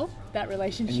out well, that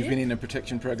relationship. And you've been in a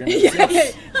protection program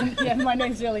since? Yeah, my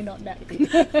name's really not Nat.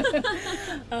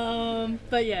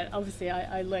 But obviously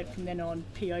I learnt from then on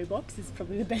P.O. Box is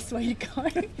probably the best way to go.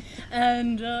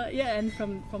 And and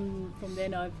from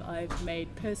then I've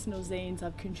made personal zines,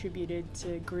 I've contributed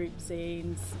to group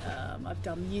zines, I've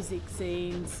done music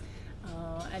zines,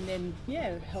 and then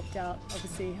helped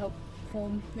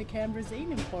form the Canberra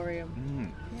Zine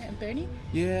Emporium. Yeah, and Bernie?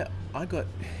 Yeah, I got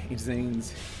into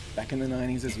zines back in the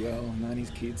 90s as well,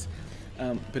 90s kids.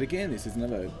 But again, this is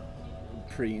another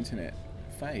pre-internet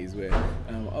phase where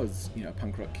I was, a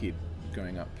punk rock kid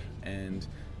growing up, and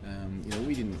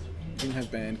we didn't have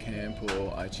Bandcamp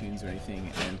or iTunes or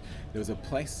anything, and there was a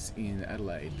place in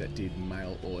Adelaide that did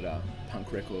mail order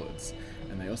punk records,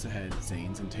 and they also had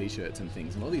zines and t-shirts and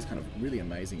things, and all these kind of really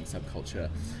amazing subculture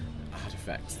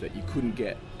artifacts that you couldn't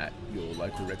get at your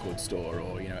local record store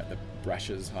or at the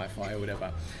Brash's Hi-Fi or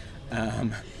whatever.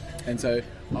 And so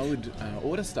I would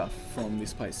order stuff from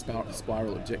this place,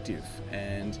 Spiral Objective,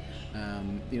 and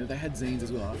they had zines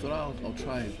as well. I thought I'll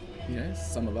try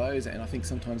some of those, and I think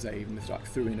sometimes they even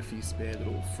threw in a few spare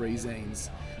little free zines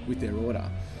with their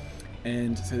order.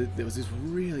 And so there was this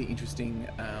really interesting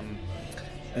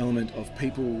element of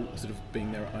people sort of being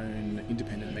their own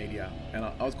independent media, and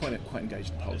I was quite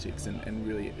engaged in politics and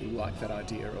really liked that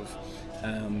idea of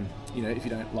if you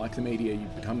don't like the media, you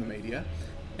become the media.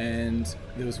 And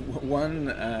there was one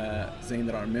zine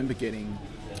that I remember getting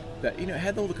that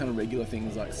had all the kind of regular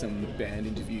things like some band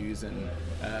interviews and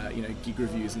gig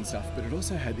reviews and stuff, but it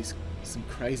also had some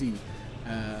crazy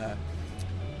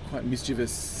quite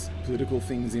mischievous political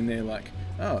things in there, like,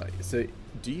 so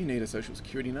do you need a social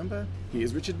security number?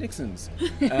 Here's Richard Nixon's.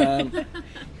 And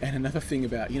another thing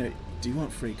about, do you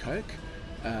want free Coke?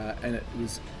 And it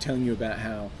was telling you about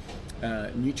how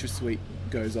NutraSweet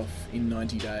goes off in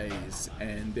 90 days,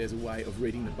 and there's a way of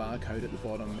reading the barcode at the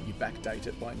bottom. You backdate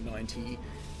it by 90,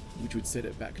 which would set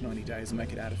it back 90 days and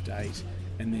make it out of date.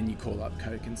 And then you call up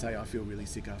Coke and say, I feel really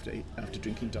sick after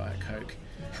drinking Diet Coke.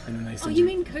 And then they send you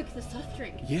mean Coke the soft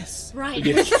drink? Yes. Right.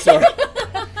 Yes, sorry.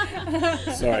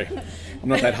 Sorry. I'm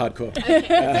not that hardcore.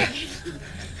 Okay.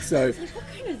 So, It's like, what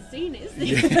kind of zine is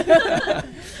this? yeah.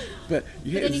 But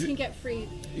then you can get free.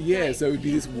 Yeah, Right. so it would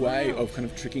be this way of kind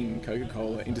of tricking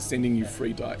Coca-Cola into sending you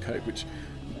free Diet Coke, which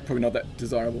probably not that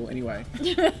desirable anyway.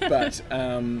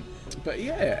 But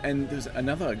yeah, and there's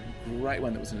another great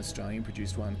one that was an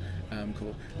Australian-produced one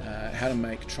called How to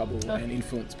Make Trouble and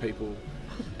Influence People.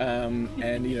 And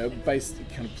based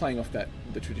kind of playing off the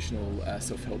traditional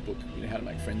self-help book, how to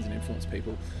make friends and influence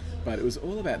people, but it was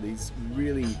all about these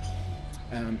really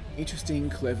interesting,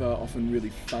 clever, often really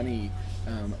funny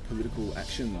political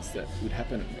actions that would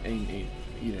happen in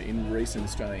recent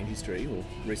Australian history, or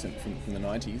recent from the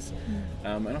 90s,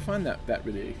 and I find that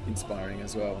really inspiring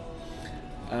as well.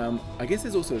 I guess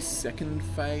there's also a second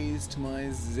phase to my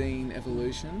zine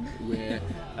evolution where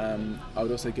I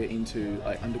would also get into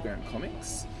like underground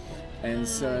comics, and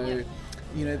so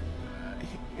and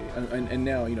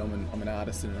now I'm an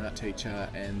artist and an art teacher,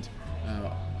 and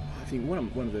I think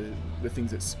one of the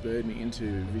things that spurred me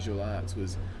into visual arts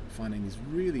was finding these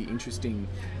really interesting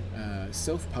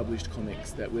self-published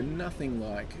comics that were nothing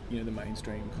like the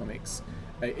mainstream comics,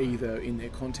 either in their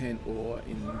content or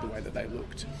in the way that they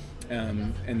looked.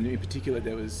 And in particular,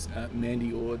 there was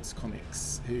Mandy Ord's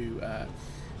comics, who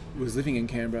was living in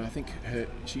Canberra. I think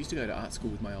she used to go to art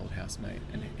school with my old housemate,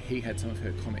 and he had some of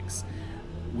her comics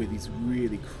with these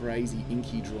really crazy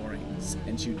inky drawings,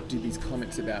 and she would do these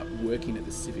comics about working at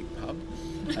the Civic pub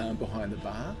behind the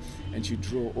bar, and she'd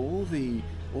draw all the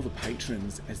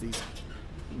patrons as these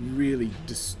really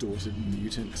distorted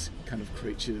mutant kind of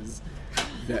creatures.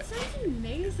 That sounds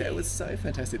amazing. That was so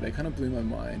fantastic. They kind of blew my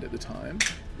mind at the time.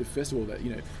 First of all, that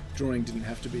drawing didn't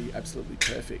have to be absolutely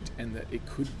perfect, and that it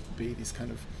could be this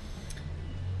kind of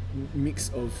mix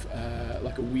of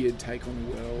like a weird take on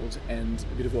the world and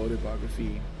a bit of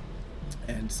autobiography.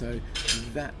 And so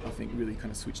that, I think, really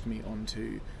kind of switched me on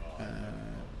to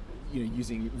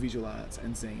using visual arts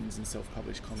and zines and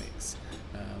self-published comics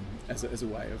as a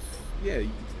way of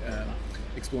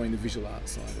exploring the visual art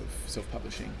side of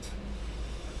self-publishing.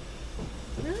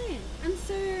 Brilliant. And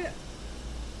so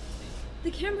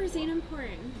the Canberra Zine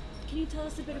Emporium, can you tell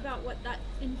us a bit about what that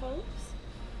involves?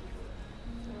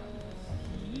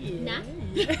 Yeah. Nah?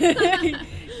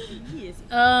 Yes.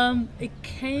 It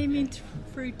came into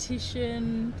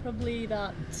fruition probably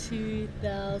about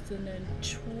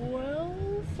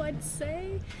 2012, I'd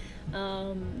say.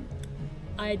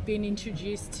 I'd been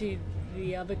introduced to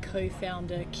the other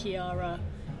co-founder, Kiara,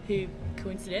 who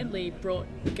coincidentally brought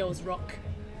Girls Rock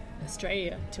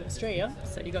Australia to Australia.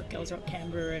 So you got Girls Rock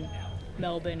Canberra and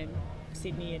Melbourne and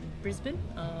Sydney and Brisbane,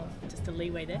 just a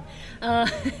leeway there.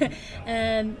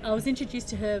 And I was introduced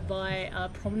to her by a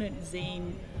prominent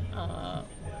zine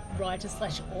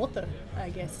writer/author, I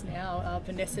guess now,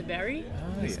 Vanessa Barry,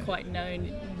 who's quite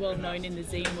well known in the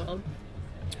zine world.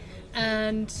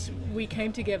 And we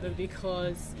came together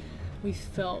because we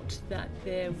felt that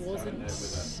there wasn't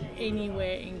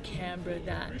anywhere in Canberra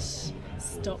that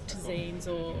stocked zines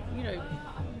or,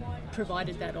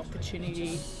 provided that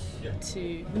opportunity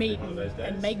to meet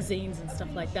and make zines and stuff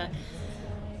like that.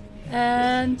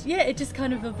 And yeah, it just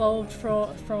kind of evolved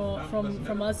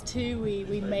from us two.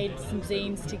 We made some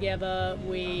zines together.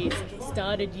 We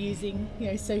started using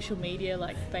social media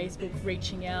like Facebook,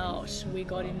 reaching out. We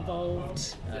got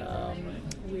involved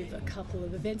with a couple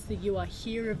of events. The You Are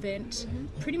Here event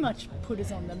pretty much put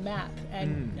us on the map,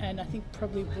 and I think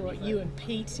probably brought you and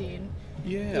Pete in.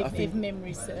 Yeah, if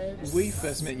memory serves. We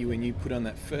first met you when you put on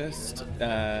that first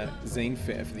zine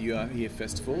fair for the You Are Here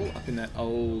festival up in that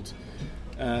old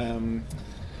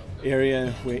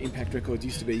area where Impact Records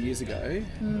used to be years ago,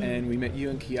 and we met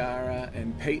you and Kiara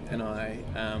and Pete and I.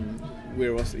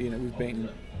 We're also, we've been,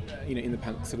 in the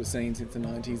punk sort of scene since the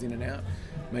 90s, in and out,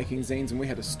 making zines, and we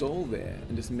had a stall there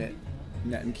and just met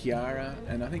Nat and Kiara,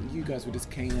 and I think you guys were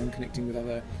just keen on connecting with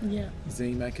other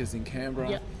zine makers in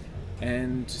Canberra,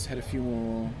 and just had a few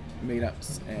more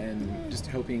meetups and just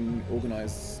helping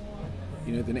organise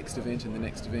the next event and the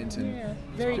next event, and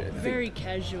very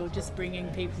casual, just bringing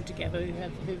people together who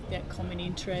have that common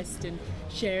interest and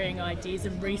sharing ideas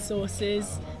and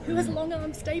resources. Who has a long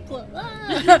arm stapler?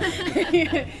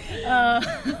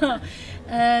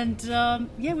 And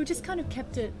we've just kind of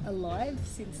kept it alive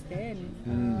since then.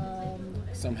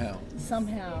 Somehow.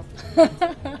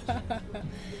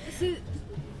 So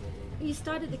you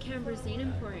started the Canberra Zine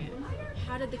Emporium.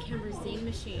 How did the Canberra Zine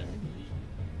machine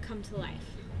come to life?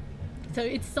 So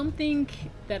it's something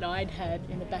that I'd had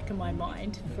in the back of my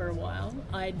mind for a while.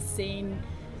 I'd seen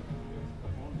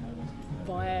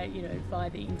via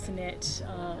the internet,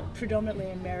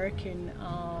 predominantly American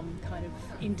kind of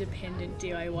independent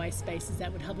DIY spaces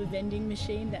that would have a vending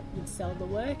machine that would sell the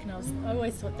work, and I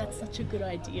always thought that's such a good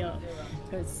idea,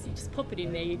 because you just pop it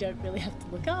in there, you don't really have to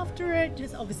look after it,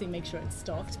 just obviously make sure it's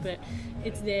stocked, but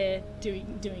it's there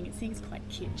doing its things. Quite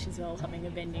kitsch as well, having a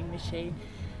vending machine.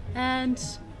 And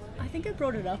I think I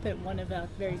brought it up at one of our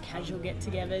very casual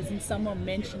get-togethers, and someone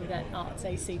mentioned that Arts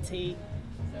ACT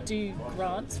do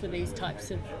grants for these types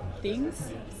of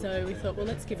things. So we thought, well,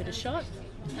 let's give it a shot.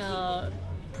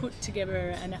 Put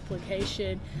together an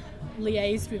application,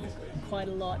 liaised with quite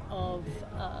a lot of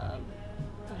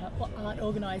art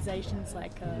organisations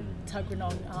like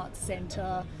Tuggeranong Arts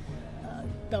Centre,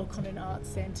 Belconnen Arts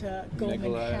Centre,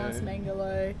 Gorman House,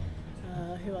 Mangalo,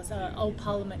 who else? Old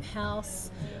Parliament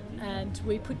House, and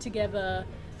we put together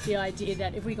the idea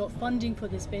that if we got funding for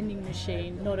this vending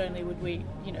machine, not only would we,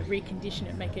 recondition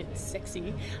it, make it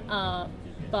sexy,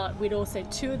 but we'd also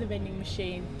tour the vending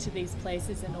machine to these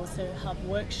places and also have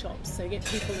workshops, so get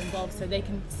people involved so they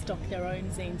can stock their own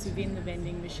zines within the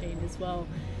vending machine as well.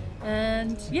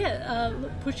 And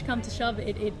push come to shove,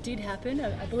 it did happen.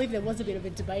 I believe there was a bit of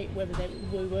a debate whether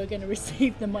we were going to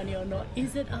receive the money or not.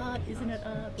 Is it art? Isn't it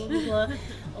art? Blah, blah, blah,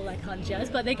 all that kind of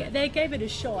jazz. But they gave it a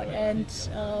shot, and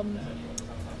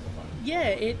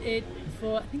it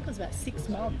for I think it was about 6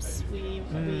 months. We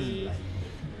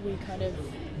kind of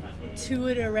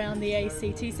toured around the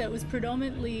ACT. So it was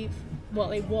predominantly,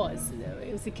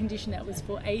 it was a condition that was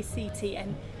for ACT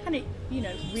and kind of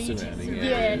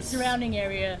regions, surrounding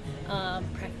area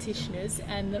practitioners,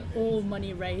 and all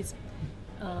money raised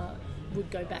would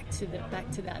go back to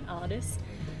that artist,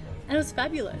 and it was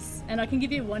fabulous. And I can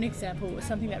give you one example.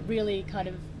 Something that really kind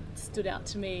of stood out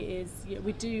to me is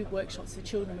we do workshops for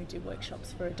children, we do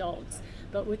workshops for adults,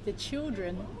 but with the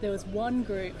children there was one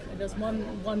group, there was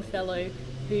one fellow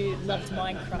who loved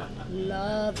Minecraft,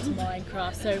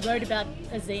 so wrote about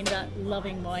a zine about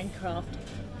loving Minecraft,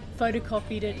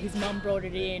 photocopied it, his mum brought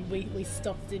it in, we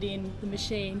stocked it in the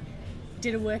machine,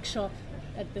 did a workshop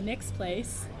at the next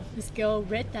place. This girl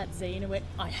read that zine and went,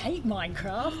 I hate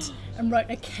Minecraft, and wrote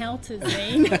a counter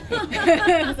zine.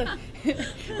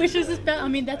 Which is just,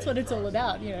 that's what it's all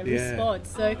about, response.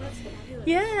 So,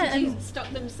 yeah. Did you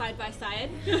stock them side by side?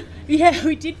 Yeah,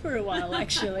 we did for a while,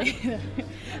 actually.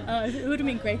 It would have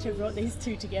been great to have brought these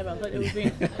two together, but it would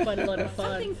have been quite a lot of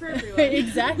fun. Something for everyone.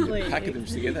 Exactly. Package them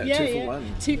together, 2 for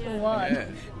 1. 2 for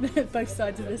 1. Yeah. Both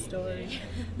sides of the story.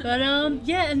 But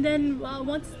and then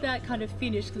once that kind of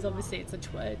finished, because obviously it's a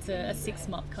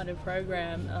 6-month kind of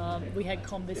program, we had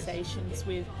conversations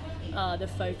with the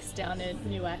folks down at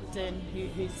New Acton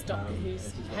who's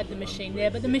had the machine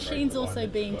there, but the machine's also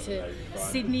been to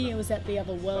Sydney. It was at the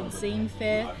other World Zine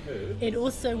Fair. It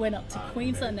also went up to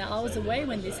Queensland. Now, I was away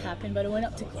when this happened, but it went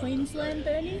up to Queensland,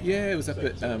 Bernie? Yeah, it was up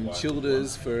at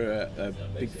Childers for a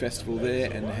big festival there,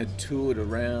 and had toured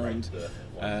around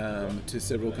to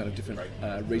several kind of different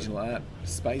regional art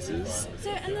spaces.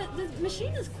 So, and the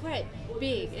machine is quite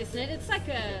big, isn't it? It's like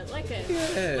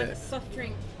a soft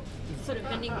drink sort of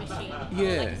vending machine, like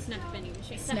a snack vending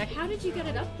machine. So how did you get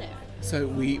it up there? So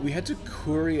we had to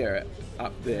courier it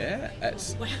up there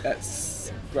at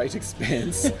great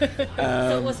expense. So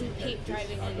it wasn't Pete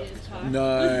driving in his car?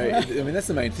 No, that's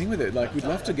the main thing with it. Like, we'd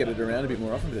love to get it around a bit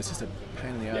more often, but it's just a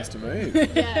pain in the ass to move.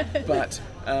 Yeah.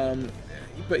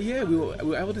 But yeah, we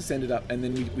were able to send it up, and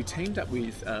then we teamed up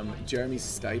with Jeremy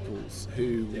Staples,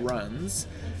 who runs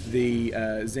the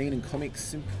Zine and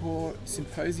Comics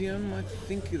Symposium. I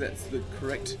think that's the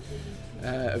correct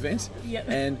event. Yep.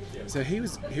 And so he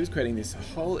was creating this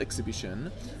whole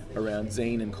exhibition around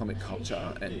zine and comic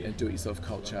culture and do-it-yourself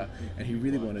culture, and he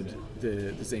really wanted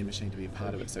the zine machine to be a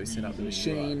part of it. So he sent up the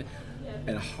machine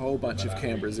and a whole bunch of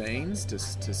Canberra zines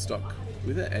to stock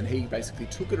with it, and he basically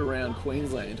took it around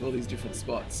Queensland to all these different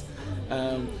spots,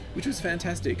 which was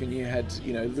fantastic. And you had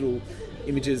little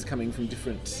images coming from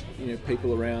different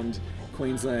people around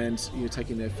Queensland,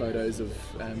 taking their photos of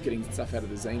getting stuff out of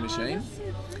the zine machine.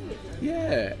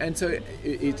 Yeah, and so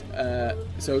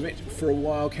for a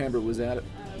while Canberra was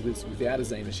without a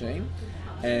zine machine,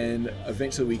 and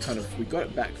eventually we got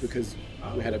it back because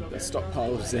we had a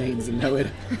stockpile of zines and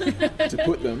nowhere to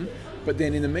put them. But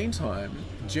then in the meantime,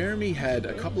 Jeremy had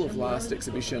a couple of last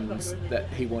exhibitions that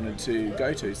he wanted to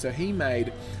go to, so he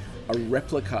made a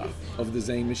replica of the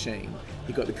zine machine.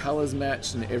 He got the colours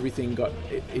matched and everything. So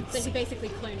he basically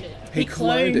cloned it. He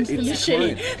cloned it. The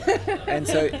machine. And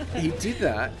so he did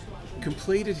that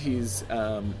completed his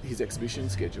exhibition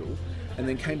schedule, and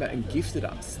then came back and gifted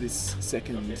us this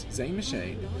second zine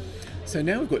machine. So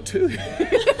now we've got 2,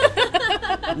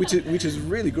 which is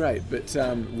really great. But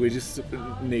we just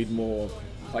need more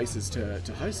places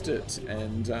to host it,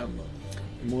 and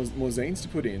more zines to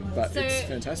put in. But So, it's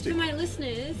fantastic. for my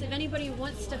listeners, if anybody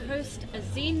wants to host a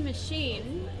zine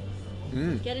machine,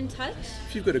 get in touch.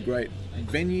 If you've got a great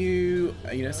venue,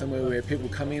 somewhere where people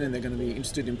come in and they're going to be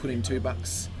interested in putting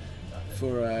 $2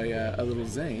 for a little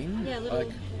zine, Yeah,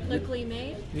 locally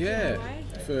made. yeah,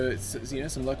 DIY. for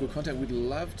some local content, we'd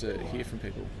love to hear from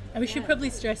people. And we should probably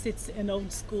stress it's an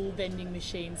old school vending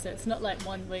machine, so it's not like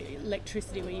one where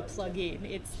electricity where you plug in.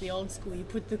 It's the old school. You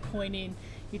put the coin in,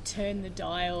 you turn the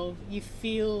dial, you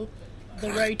feel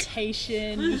the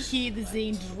rotation, you hear the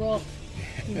zine drop.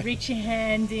 You reach your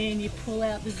hand in, you pull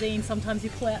out the zine. Sometimes you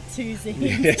pull out 2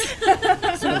 zines. Yes.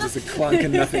 Sometimes it's a clunk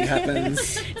and nothing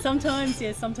happens. Sometimes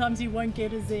you won't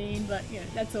get a zine, but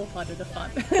that's all part of the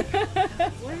fun.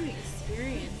 What an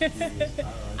experience.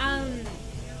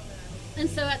 And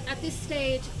so at this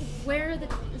stage, where are the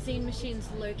zine machines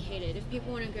located if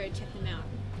people want to go check them out?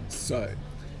 So,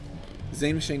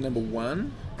 zine machine number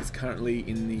 1 is currently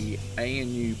in the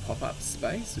ANU pop-up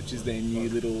space, which is their new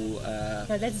little... No,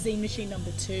 that's zine machine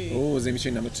number 2. Oh, zine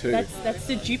machine number 2. That's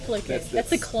the duplicate. That's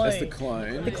the clone. That's the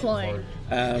clone. The clone.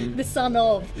 The son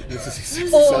of.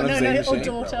 Son of zine or machine.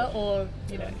 daughter, or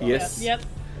Yes. Yeah.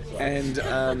 Yep.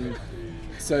 And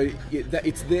so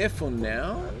it's there for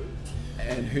now,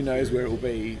 and who knows where it will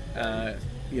be,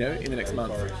 in the next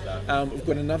month. We've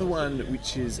got another one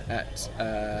which is at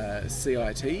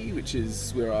CIT, which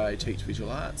is where I teach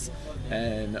visual arts,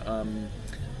 and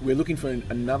we're looking for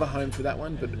another home for that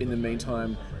one. But in the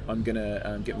meantime, I'm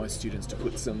gonna get my students to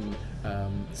put some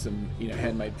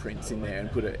handmade prints in there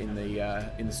and put it in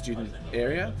the student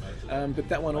area. But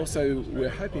that one also, we're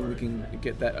hoping we can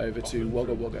get that over to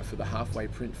Wagga Wagga for the Halfway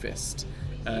Print Fest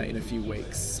in a few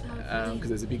weeks, because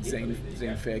there's a big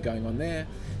zine fair going on there.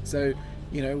 So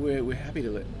we're happy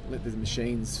to let the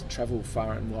machines travel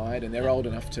far and wide, and they're old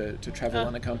enough to travel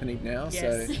unaccompanied now.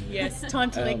 Yes, so yes,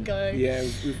 time to let go. Yeah,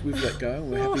 we've let go.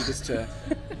 We're happy just to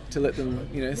let them,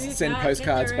 send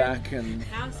postcards back and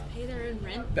house, pay their own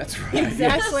rent. That's right.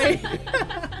 Exactly.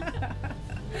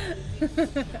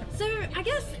 So I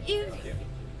guess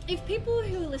if people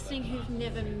who are listening who've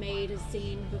never made a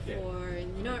zine before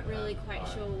and they're not really quite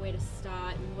sure where to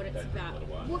start and what it's about,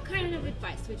 what kind of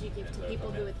advice would you give to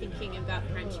people who are thinking about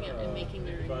branching out and making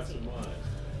their own zine?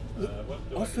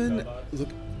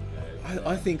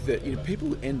 I think that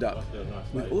people end up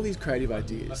with all these creative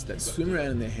ideas that swim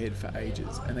around in their head for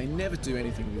ages, and they never do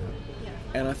anything with them.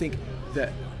 Yeah. And I think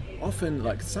that often,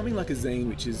 like something like a zine,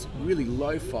 which is really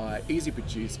lo-fi, easy to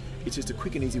produce, it's just a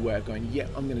quick and easy way of going, yeah,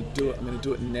 I'm going to do it. I'm going to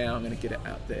do it now. I'm going to get it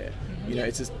out there.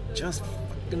 It's just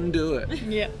fucking do it.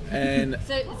 Yeah. And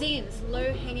so zines,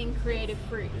 low-hanging creative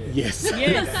fruit. yes,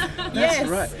 Yes. that's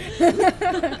right.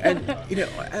 And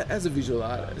as a visual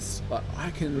artist,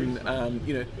 I can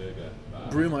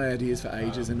brew my ideas for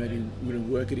ages and maybe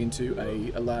work it into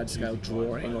a large-scale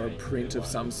drawing or a print of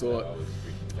some sort.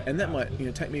 And that might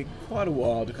take me quite a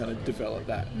while to kind of develop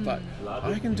that. But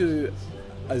I can do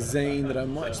a zine that I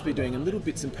might just be doing in little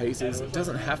bits and pieces. It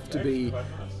doesn't have to be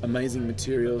amazing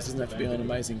materials, doesn't have to be on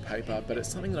amazing paper, but it's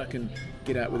something that I can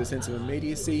get out with a sense of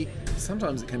immediacy.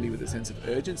 Sometimes it can be with a sense of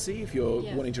urgency if you're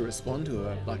wanting to respond to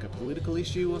a political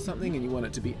issue or something and you want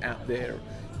it to be out there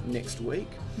next week.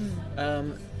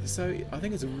 So I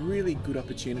think it's a really good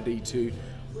opportunity to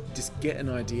just get an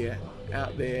idea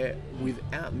out there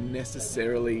without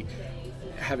necessarily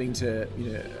having to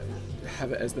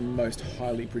have it as the most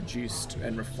highly produced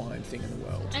and refined thing in the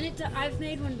world. And I've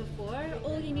made one before.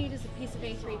 All you need is a piece of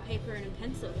A3 paper and a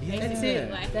pencil. Yeah. That's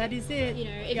it. That is it.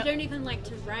 If you don't even like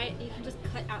to write, you can just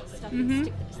cut out stuff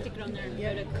and stick it on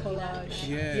there and collage.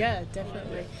 Yeah.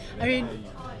 Definitely. I mean,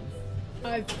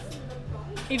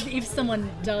 if someone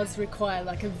does require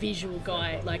like a visual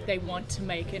guide, like they want to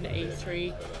make an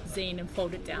A3 zine and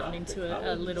fold it down into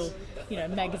a little,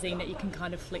 magazine that you can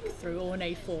kind of flick through, or an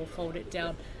A4, fold it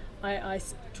down, I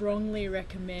strongly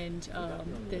recommend,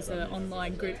 there's an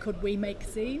online group called We Make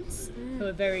Zines, who are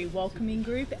a very welcoming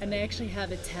group, and they actually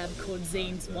have a tab called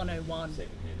Zines 101.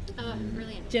 Oh,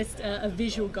 brilliant. Just a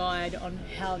visual guide on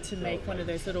how to make one of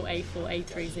those little A4,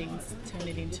 A3 zines, turn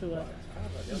it into a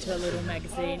little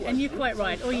magazine. And you're quite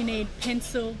right, all you need,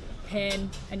 pencil, pen,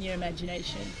 and your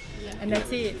imagination. And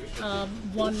that's it.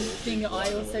 One thing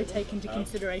I also take into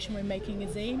consideration when making a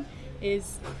zine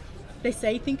is They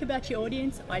say think about your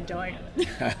audience. I don't.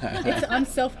 I'm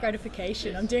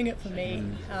self-gratification. I'm doing it for me.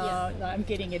 I'm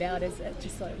getting it out as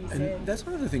just like you said. And that's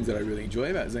one of the things that I really enjoy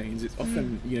about zines. It's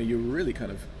often you're really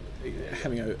kind of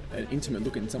having an intimate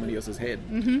look in somebody else's head.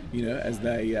 As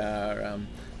they are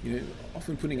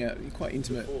often putting out quite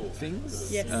intimate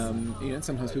things. Yes.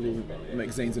 Sometimes people make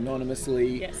zines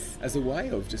anonymously as a way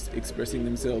of just expressing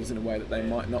themselves in a way that they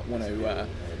might not want to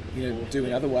do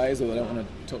in other ways, or they don't want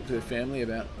to talk to their family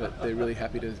about, but they're really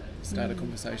happy to start a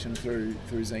conversation through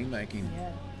zine making.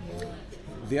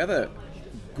 The other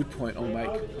good point I'll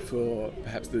make for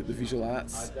perhaps the visual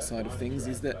arts side of things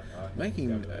is that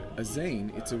making a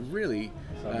zine, it's a really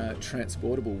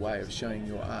transportable way of showing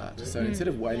your art. So instead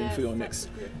of waiting for your next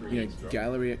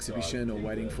gallery exhibition, or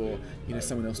waiting for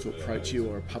someone else to approach you,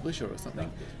 or a publisher or something,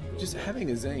 just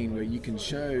having a zine where you can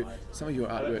show some of your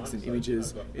artworks and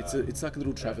images, it's like a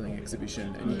little travelling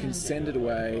exhibition, and you can send it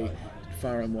away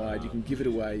far and wide, you can give it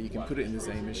away, you can put it in the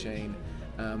zine machine.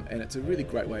 And it's a really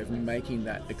great way of making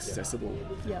that accessible,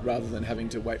 rather than having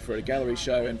to wait for a gallery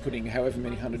show and putting however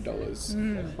many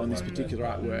 $100 on this particular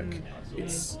artwork.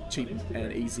 It's cheap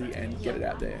and easy, and get it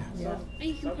out there. And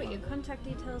you can put your contact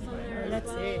details on there as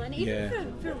That's well. it. And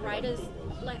even for writers,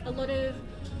 like a lot of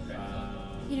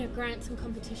grants and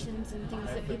competitions and things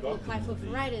that people apply for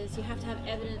writers, you have to have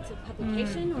evidence of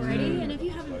publication already, and if you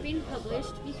haven't been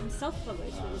published, you can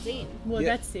self-publish with a zine. Well,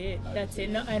 that's it.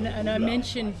 And I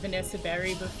mentioned Vanessa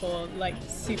Barry before, like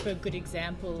super good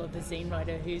example of a zine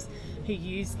writer who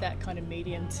used that kind of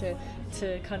medium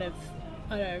to kind of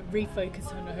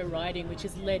refocus on her writing, which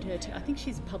has led her to, I think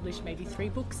she's published maybe 3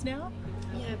 books now.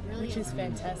 Yeah, brilliant. Which is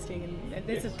fantastic, and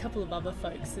there's a couple of other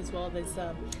folks as well. There's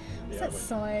what's that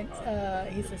science?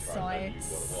 He's a science,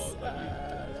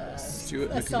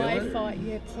 Stuart a McMillan?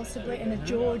 sci-fi, possibly, and a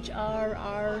George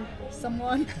R.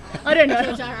 someone. I don't know.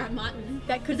 George R. Martin.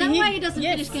 That could Is that be why he doesn't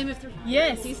finish Game of Thrones?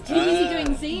 Yes, He's too busy doing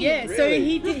zines. Yeah, so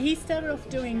Really? he started off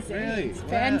doing zines, Really?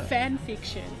 Wow. fan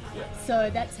fiction. So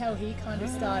that's how he kind of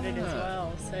started as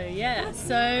well. So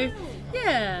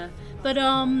yeah. But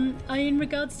in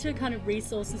regards to kind of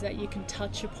resources that you can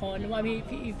touch upon, I mean,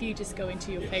 if you just go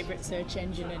into your favourite search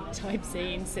engine and type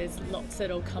zines, there's lots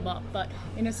that'll come up. But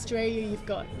in Australia, you've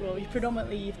got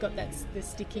the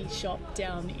Sticky shop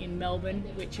down in Melbourne,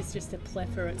 which is just a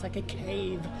plethora. It's like a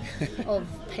cave of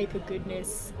paper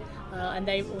goodness. And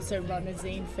they also run a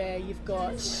zine fair. You've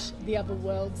got the Other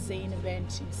World zine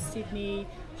event in Sydney.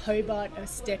 Hobart are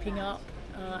stepping up.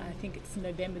 I think it's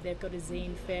November, they've got a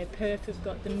zine fair. Perth have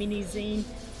got the mini zine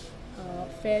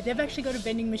fair. They've actually got a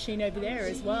vending machine over there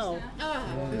as well.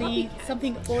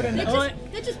 Something automatic.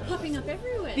 They're just popping up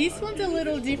everywhere. This one's a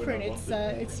little different.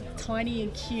 It's tiny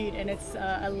and cute, and it's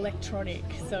electronic,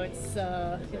 so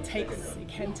it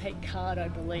can take card, I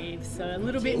believe. So a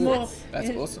little bit more. That's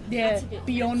awesome. Yeah, That's a bit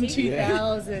beyond fancy.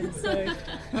 2000. So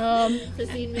The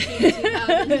zine machine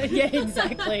 2000. yeah,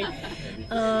 exactly.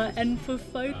 And for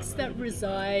folks that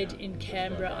reside in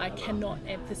Canberra, I cannot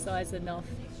emphasise enough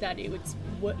that it was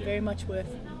very much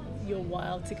worth your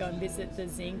while to go and visit the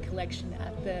zine collection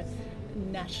at the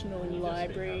National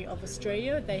Library of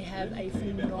Australia. They have a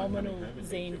phenomenal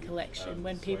zine collection.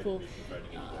 When people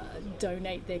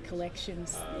donate their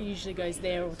collections, it usually goes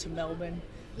there or to Melbourne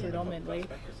predominantly,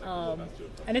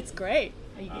 and it's great.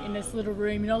 In this little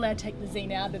room, you're not allowed to take the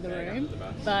zine out of the room,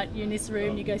 but you're in this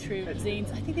room, you go through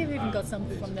zines. I think they've even got some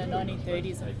from the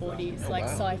 1930s and 40s, like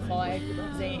sci-fi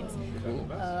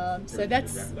zines. So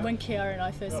that's when Kiara and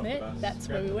I first met. That's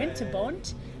where we went to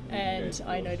Bond, and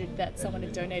I noted that someone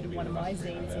had donated one of my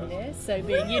zines in there. So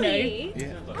being, Really?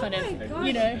 kind Oh of,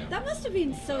 my gosh, that must have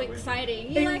been so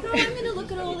exciting. You're like, I'm going to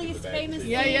look at all these famous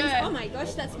things. Oh my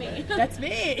gosh, that's me. That's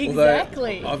me,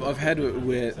 exactly. Although I've had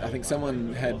where I think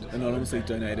someone had anonymously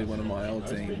donated one of my old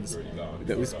zines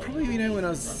that was probably, when I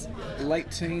was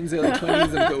late teens, early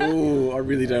 20s, and I thought, I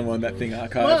really don't want that thing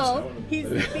archived. Well, here's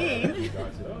the thing.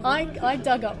 I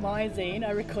dug up my zine.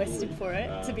 I requested for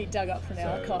it to be dug up from the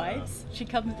archives.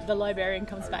 The librarian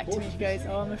comes back to me and she goes,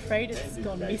 I'm afraid it's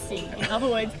gone missing. In other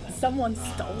words, someone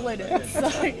stolen it. So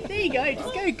there you go.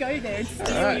 Just go there and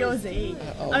steal your zine.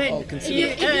 I'll consider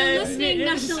If you're listening,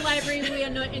 National Library, we are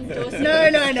not endorsing No,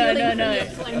 not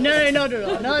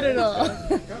at all.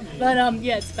 But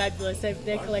it's fabulous.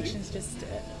 Their collection's just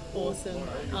awesome.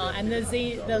 And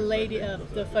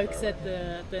the folks at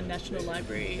the National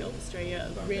Library of Australia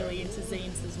are really into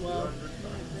zines as well.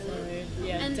 So,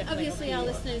 And definitely obviously our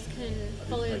listeners can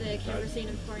follow the Canberra Zine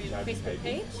Emporium Facebook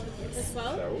page as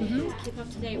well to keep up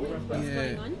to date with what's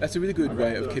going on. That's a really good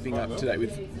way of keeping up to date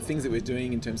with things that we're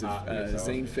doing in terms of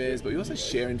zine fairs, but we also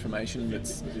share information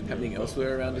that's happening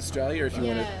elsewhere around Australia. If you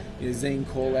want to zine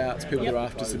call-outs, people Yep. that are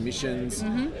after submissions,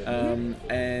 and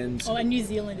and New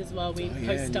Zealand as well. We yeah,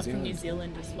 post New stuff from New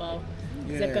Zealand. Zealand as well.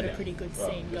 'Cause Yeah. they've got a pretty good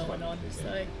scene going on.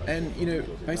 So And,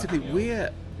 basically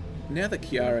now that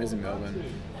Kiara's in Melbourne,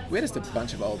 we're just a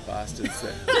bunch of old bastards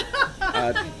that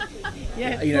are,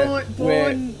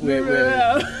 we're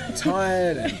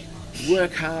tired and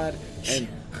work hard, and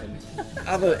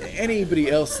anybody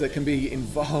else that can be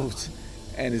involved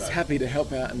and is happy to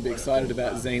help out and be excited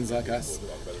about zines like us,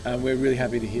 we're really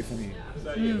happy to hear from you.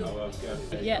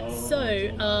 yeah.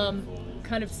 So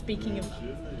kind of speaking of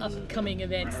upcoming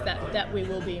events that we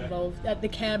will be involved at, the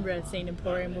Canberra Zine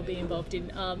Emporium will be involved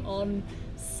in on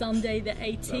Sunday the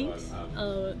 18th,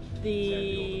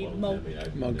 the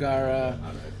Mulgara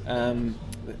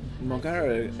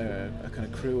are a kind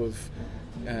of crew of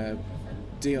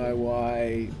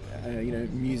DIY,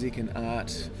 music and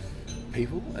art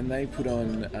people, and they put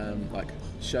on like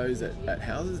shows at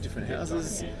houses, different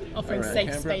houses, offering around safe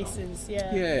Canberra. spaces.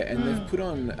 Yeah, and they've put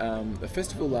on a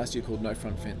festival last year called No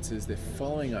Front Fences. They're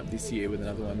following up this year with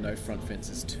another one, No Front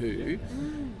Fences 2.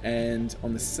 And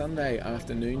on the Sunday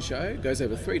afternoon show, it goes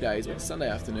over 3 days, but the Sunday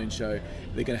afternoon show,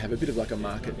 they're going to have a bit of like a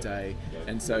market day.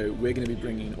 And so we're going to be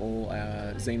bringing all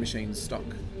our Zine Machine stock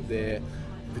there.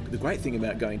 The great thing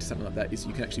about going to something like that is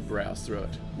you can actually browse through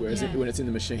it, whereas when it's in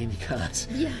the machine, you can't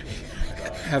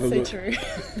have a look. So true.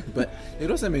 But it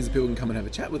also means that people can come and have a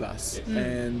chat with us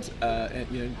and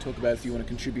talk about if you want to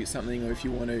contribute something, or if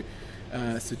you want to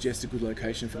suggest a good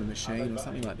location for the machine or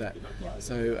something like that.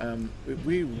 So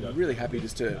we're really happy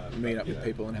just to meet up with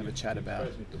people and have a chat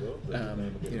about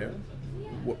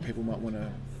what people might want to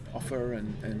offer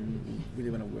and really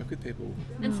want to work with people.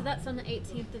 And so that's on the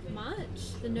 18th of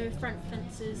March, the No Front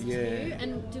Fences 2.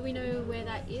 And do we know where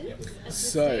that is at this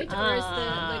stage, or is the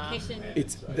location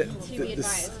to be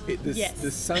advised?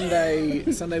 The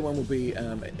Sunday one will be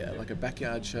like a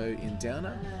backyard show in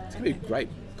Downer. It's going to be a great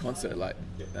concert, like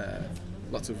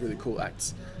lots of really cool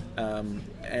acts.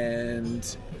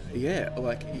 And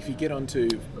like if you get onto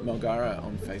Mulgara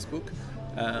on Facebook,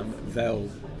 they'll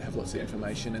have lots of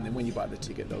information, and then when you buy the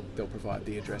ticket, they'll provide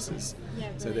the addresses. Yeah,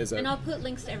 so and I'll put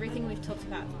links to everything we've talked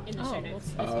about in the show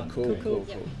notes. Cool.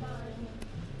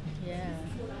 Yeah.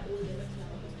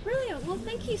 Brilliant. Well,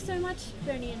 thank you so much,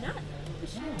 Bernie and Nat, for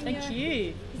sharing Thank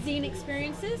you. zine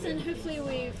experiences, and hopefully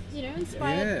we've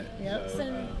inspired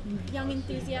some young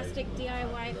enthusiastic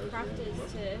DIY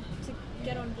crafters to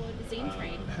get on board the zine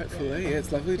train. Hopefully,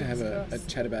 it's lovely to have a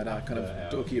chat about our kind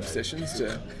of dorky obsessions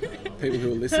to people who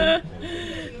will listen.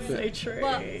 So true.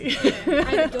 Well, I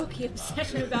have a dorky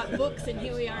obsession about books, and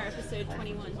here we are, episode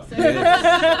 21. So.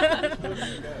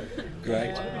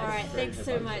 Great. All right, thanks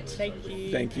so much.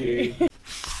 Thank you.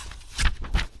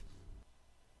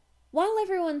 While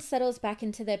everyone settles back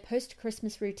into their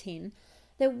post-Christmas routine,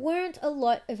 there weren't a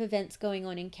lot of events going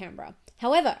on in Canberra.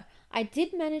 However, I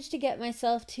did manage to get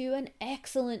myself to an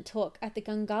excellent talk at the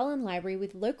Gungahlin Library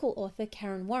with local author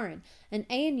Karen Warren and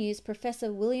ANU's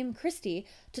Professor William Christie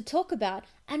to talk about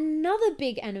another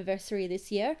big anniversary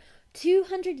this year,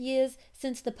 200 years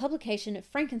since the publication of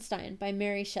Frankenstein by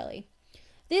Mary Shelley.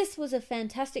 This was a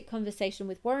fantastic conversation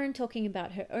with Warren talking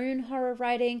about her own horror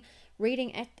writing,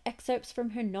 reading excerpts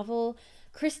from her novel.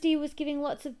 Christie was giving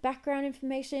lots of background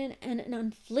information and an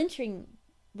unflinching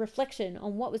reflection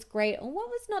on what was great and what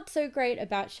was not so great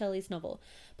about Shelley's novel.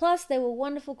 Plus, there were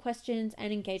wonderful questions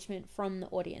and engagement from the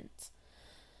audience.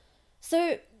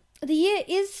 So, the year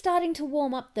is starting to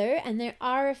warm up though, and there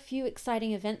are a few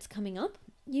exciting events coming up.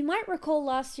 You might recall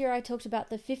last year I talked about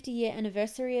the 50-year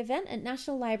anniversary event at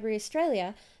National Library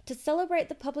Australia to celebrate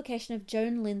the publication of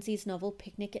Joan Lindsay's novel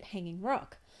Picnic at Hanging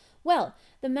Rock. Well,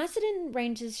 the Macedon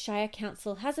Ranges Shire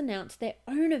Council has announced their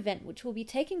own event which will be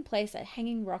taking place at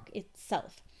Hanging Rock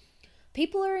itself.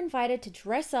 People are invited to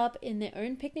dress up in their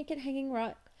own Picnic at Hanging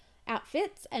Rock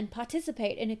outfits and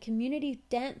participate in a community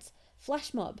dance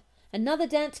flash mob. Another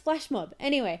dance flash mob.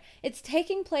 Anyway, it's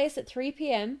taking place at 3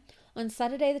 p.m. on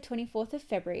Saturday the 24th of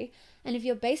February, and if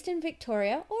you're based in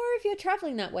Victoria or if you're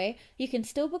travelling that way, you can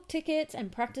still book tickets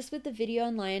and practice with the video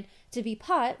online to be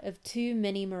part of Too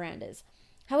Many Mirandas.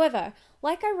 However,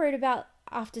 like I wrote about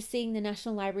after seeing the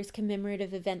National Library's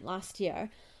commemorative event last year,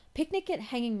 Picnic at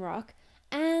Hanging Rock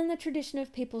and the tradition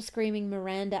of people screaming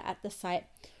Miranda at the site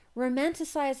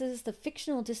romanticizes the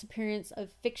fictional disappearance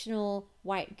of fictional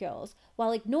white girls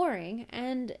while ignoring,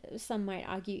 and some might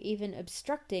argue even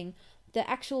obstructing, the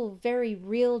actual very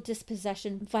real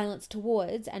dispossession, violence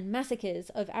towards and massacres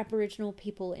of Aboriginal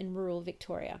people in rural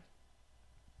Victoria.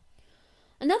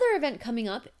 Another event coming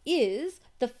up is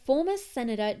the former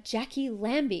Senator Jackie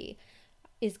Lambie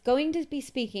is going to be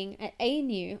speaking at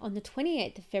ANU on the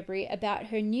 28th of February about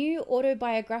her new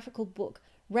autobiographical book,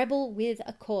 Rebel with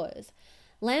a Cause.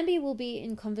 Lambie will be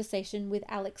in conversation with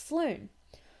Alex Sloane.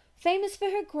 Famous for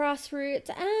her grassroots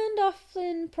and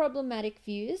often problematic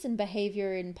views and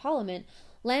behaviour in Parliament,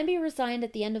 Lambie resigned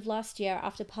at the end of last year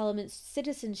after Parliament's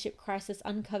citizenship crisis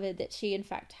uncovered that she in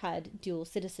fact had dual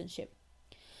citizenship.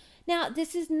 Now,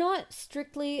 this is not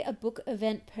strictly a book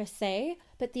event per se,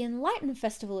 but the Enlighten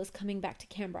Festival is coming back to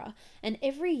Canberra, and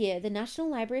every year the National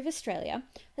Library of Australia,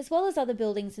 as well as other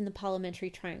buildings in the Parliamentary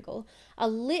Triangle, are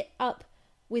lit up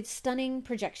with stunning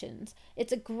projections.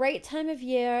 It's a great time of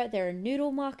year. There are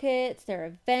noodle markets, there are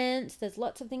events, there's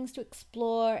lots of things to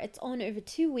explore. It's on over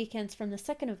 2 weekends from the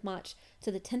 2nd of March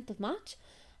to the 10th of March.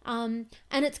 And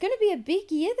it's going to be a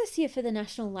big year this year for the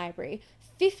National Library.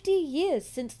 50 years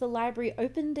since the library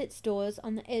opened its doors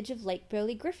on the edge of Lake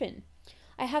Burley Griffin.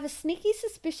 I have a sneaky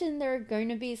suspicion there are going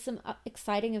to be some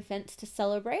exciting events to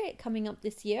celebrate coming up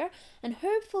this year, and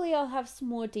hopefully I'll have some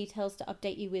more details to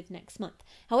update you with next month.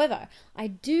 However, I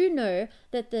do know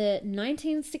that the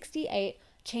 1968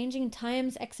 Changing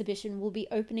Times exhibition will be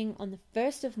opening on the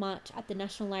 1st of March at the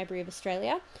National Library of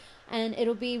Australia, and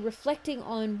it'll be reflecting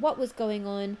on what was going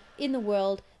on in the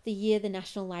world the year the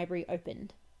National Library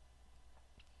opened.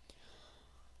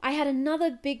 I had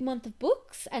another big month of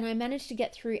books, and I managed to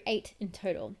get through 8 in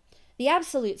total. The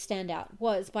absolute standout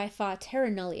was by far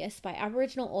Terra Nullius by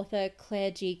Aboriginal author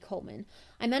Claire G. Coleman.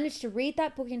 I managed to read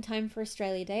that book in time for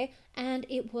Australia Day, and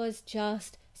it was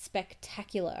just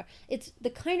spectacular. It's the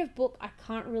kind of book I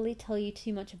can't really tell you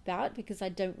too much about because I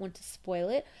don't want to spoil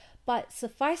it, but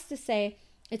suffice to say,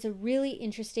 it's a really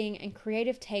interesting and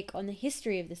creative take on the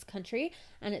history of this country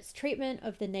and its treatment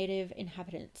of the native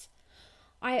inhabitants.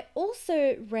 I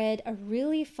also read a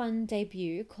really fun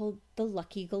debut called The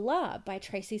Lucky Galah by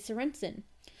Tracy Sorensen.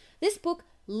 This book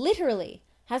literally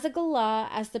has a galah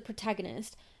as the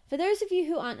protagonist. For those of you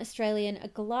who aren't Australian, a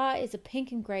galah is a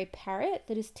pink and grey parrot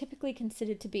that is typically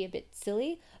considered to be a bit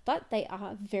silly, but they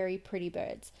are very pretty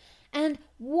birds. And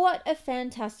what a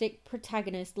fantastic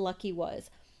protagonist Lucky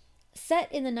was.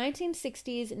 Set in the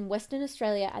 1960s in Western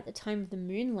Australia at the time of the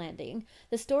moon landing,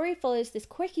 the story follows this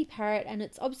quirky parrot and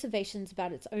its observations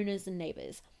about its owners and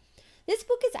neighbours. This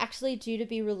book is actually due to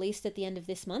be released at the end of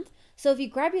this month, so if you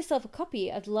grab yourself a copy,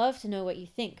 I'd love to know what you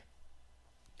think.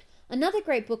 Another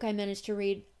great book I managed to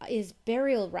read is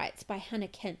Burial Rites by Hannah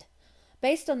Kent.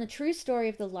 Based on the true story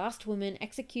of the last woman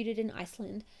executed in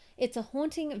Iceland, it's a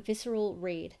haunting, visceral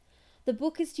read. The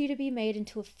book is due to be made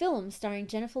into a film starring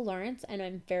Jennifer Lawrence, and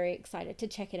I'm very excited to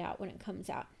check it out when it comes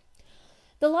out.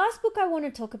 The last book I want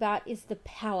to talk about is The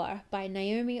Power by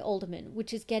Naomi Alderman,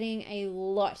 which is getting a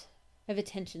lot of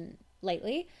attention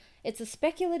lately. It's a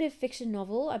speculative fiction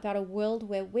novel about a world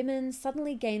where women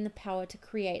suddenly gain the power to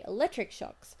create electric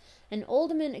shocks, and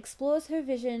Alderman explores her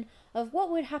vision of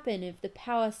what would happen if the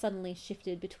power suddenly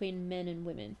shifted between men and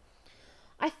women.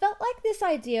 I felt like this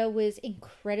idea was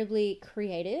incredibly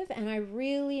creative, and I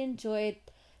really enjoyed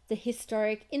the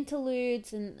historic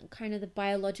interludes and kind of the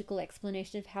biological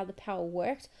explanation of how the power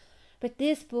worked. But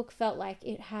this book felt like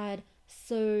it had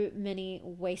so many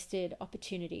wasted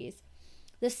opportunities.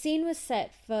 The scene was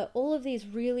set for all of these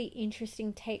really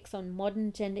interesting takes on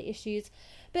modern gender issues,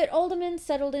 but Alderman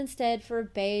settled instead for a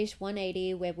beige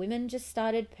 180 where women just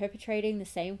started perpetrating the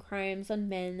same crimes on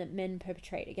men that men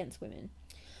perpetrate against women.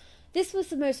 This was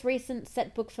the most recent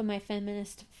set book for my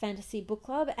feminist fantasy book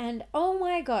club, and oh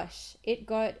my gosh, it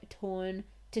got torn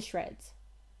to shreds.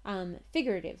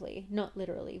 Figuratively, not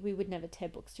literally. We would never tear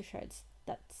books to shreds.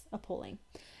 That's appalling.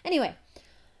 Anyway,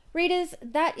 readers,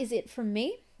 that is it from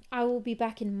me. I will be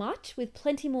back in March with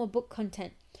plenty more book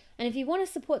content. And if you want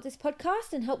to support this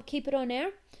podcast and help keep it on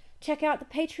air, check out the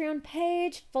Patreon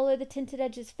page, follow the Tinted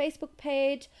Edges Facebook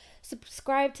page,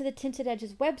 subscribe to the Tinted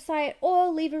Edges website, or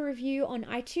leave a review on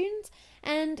iTunes,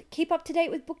 and keep up to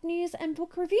date with book news and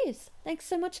book reviews. Thanks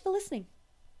so much for listening.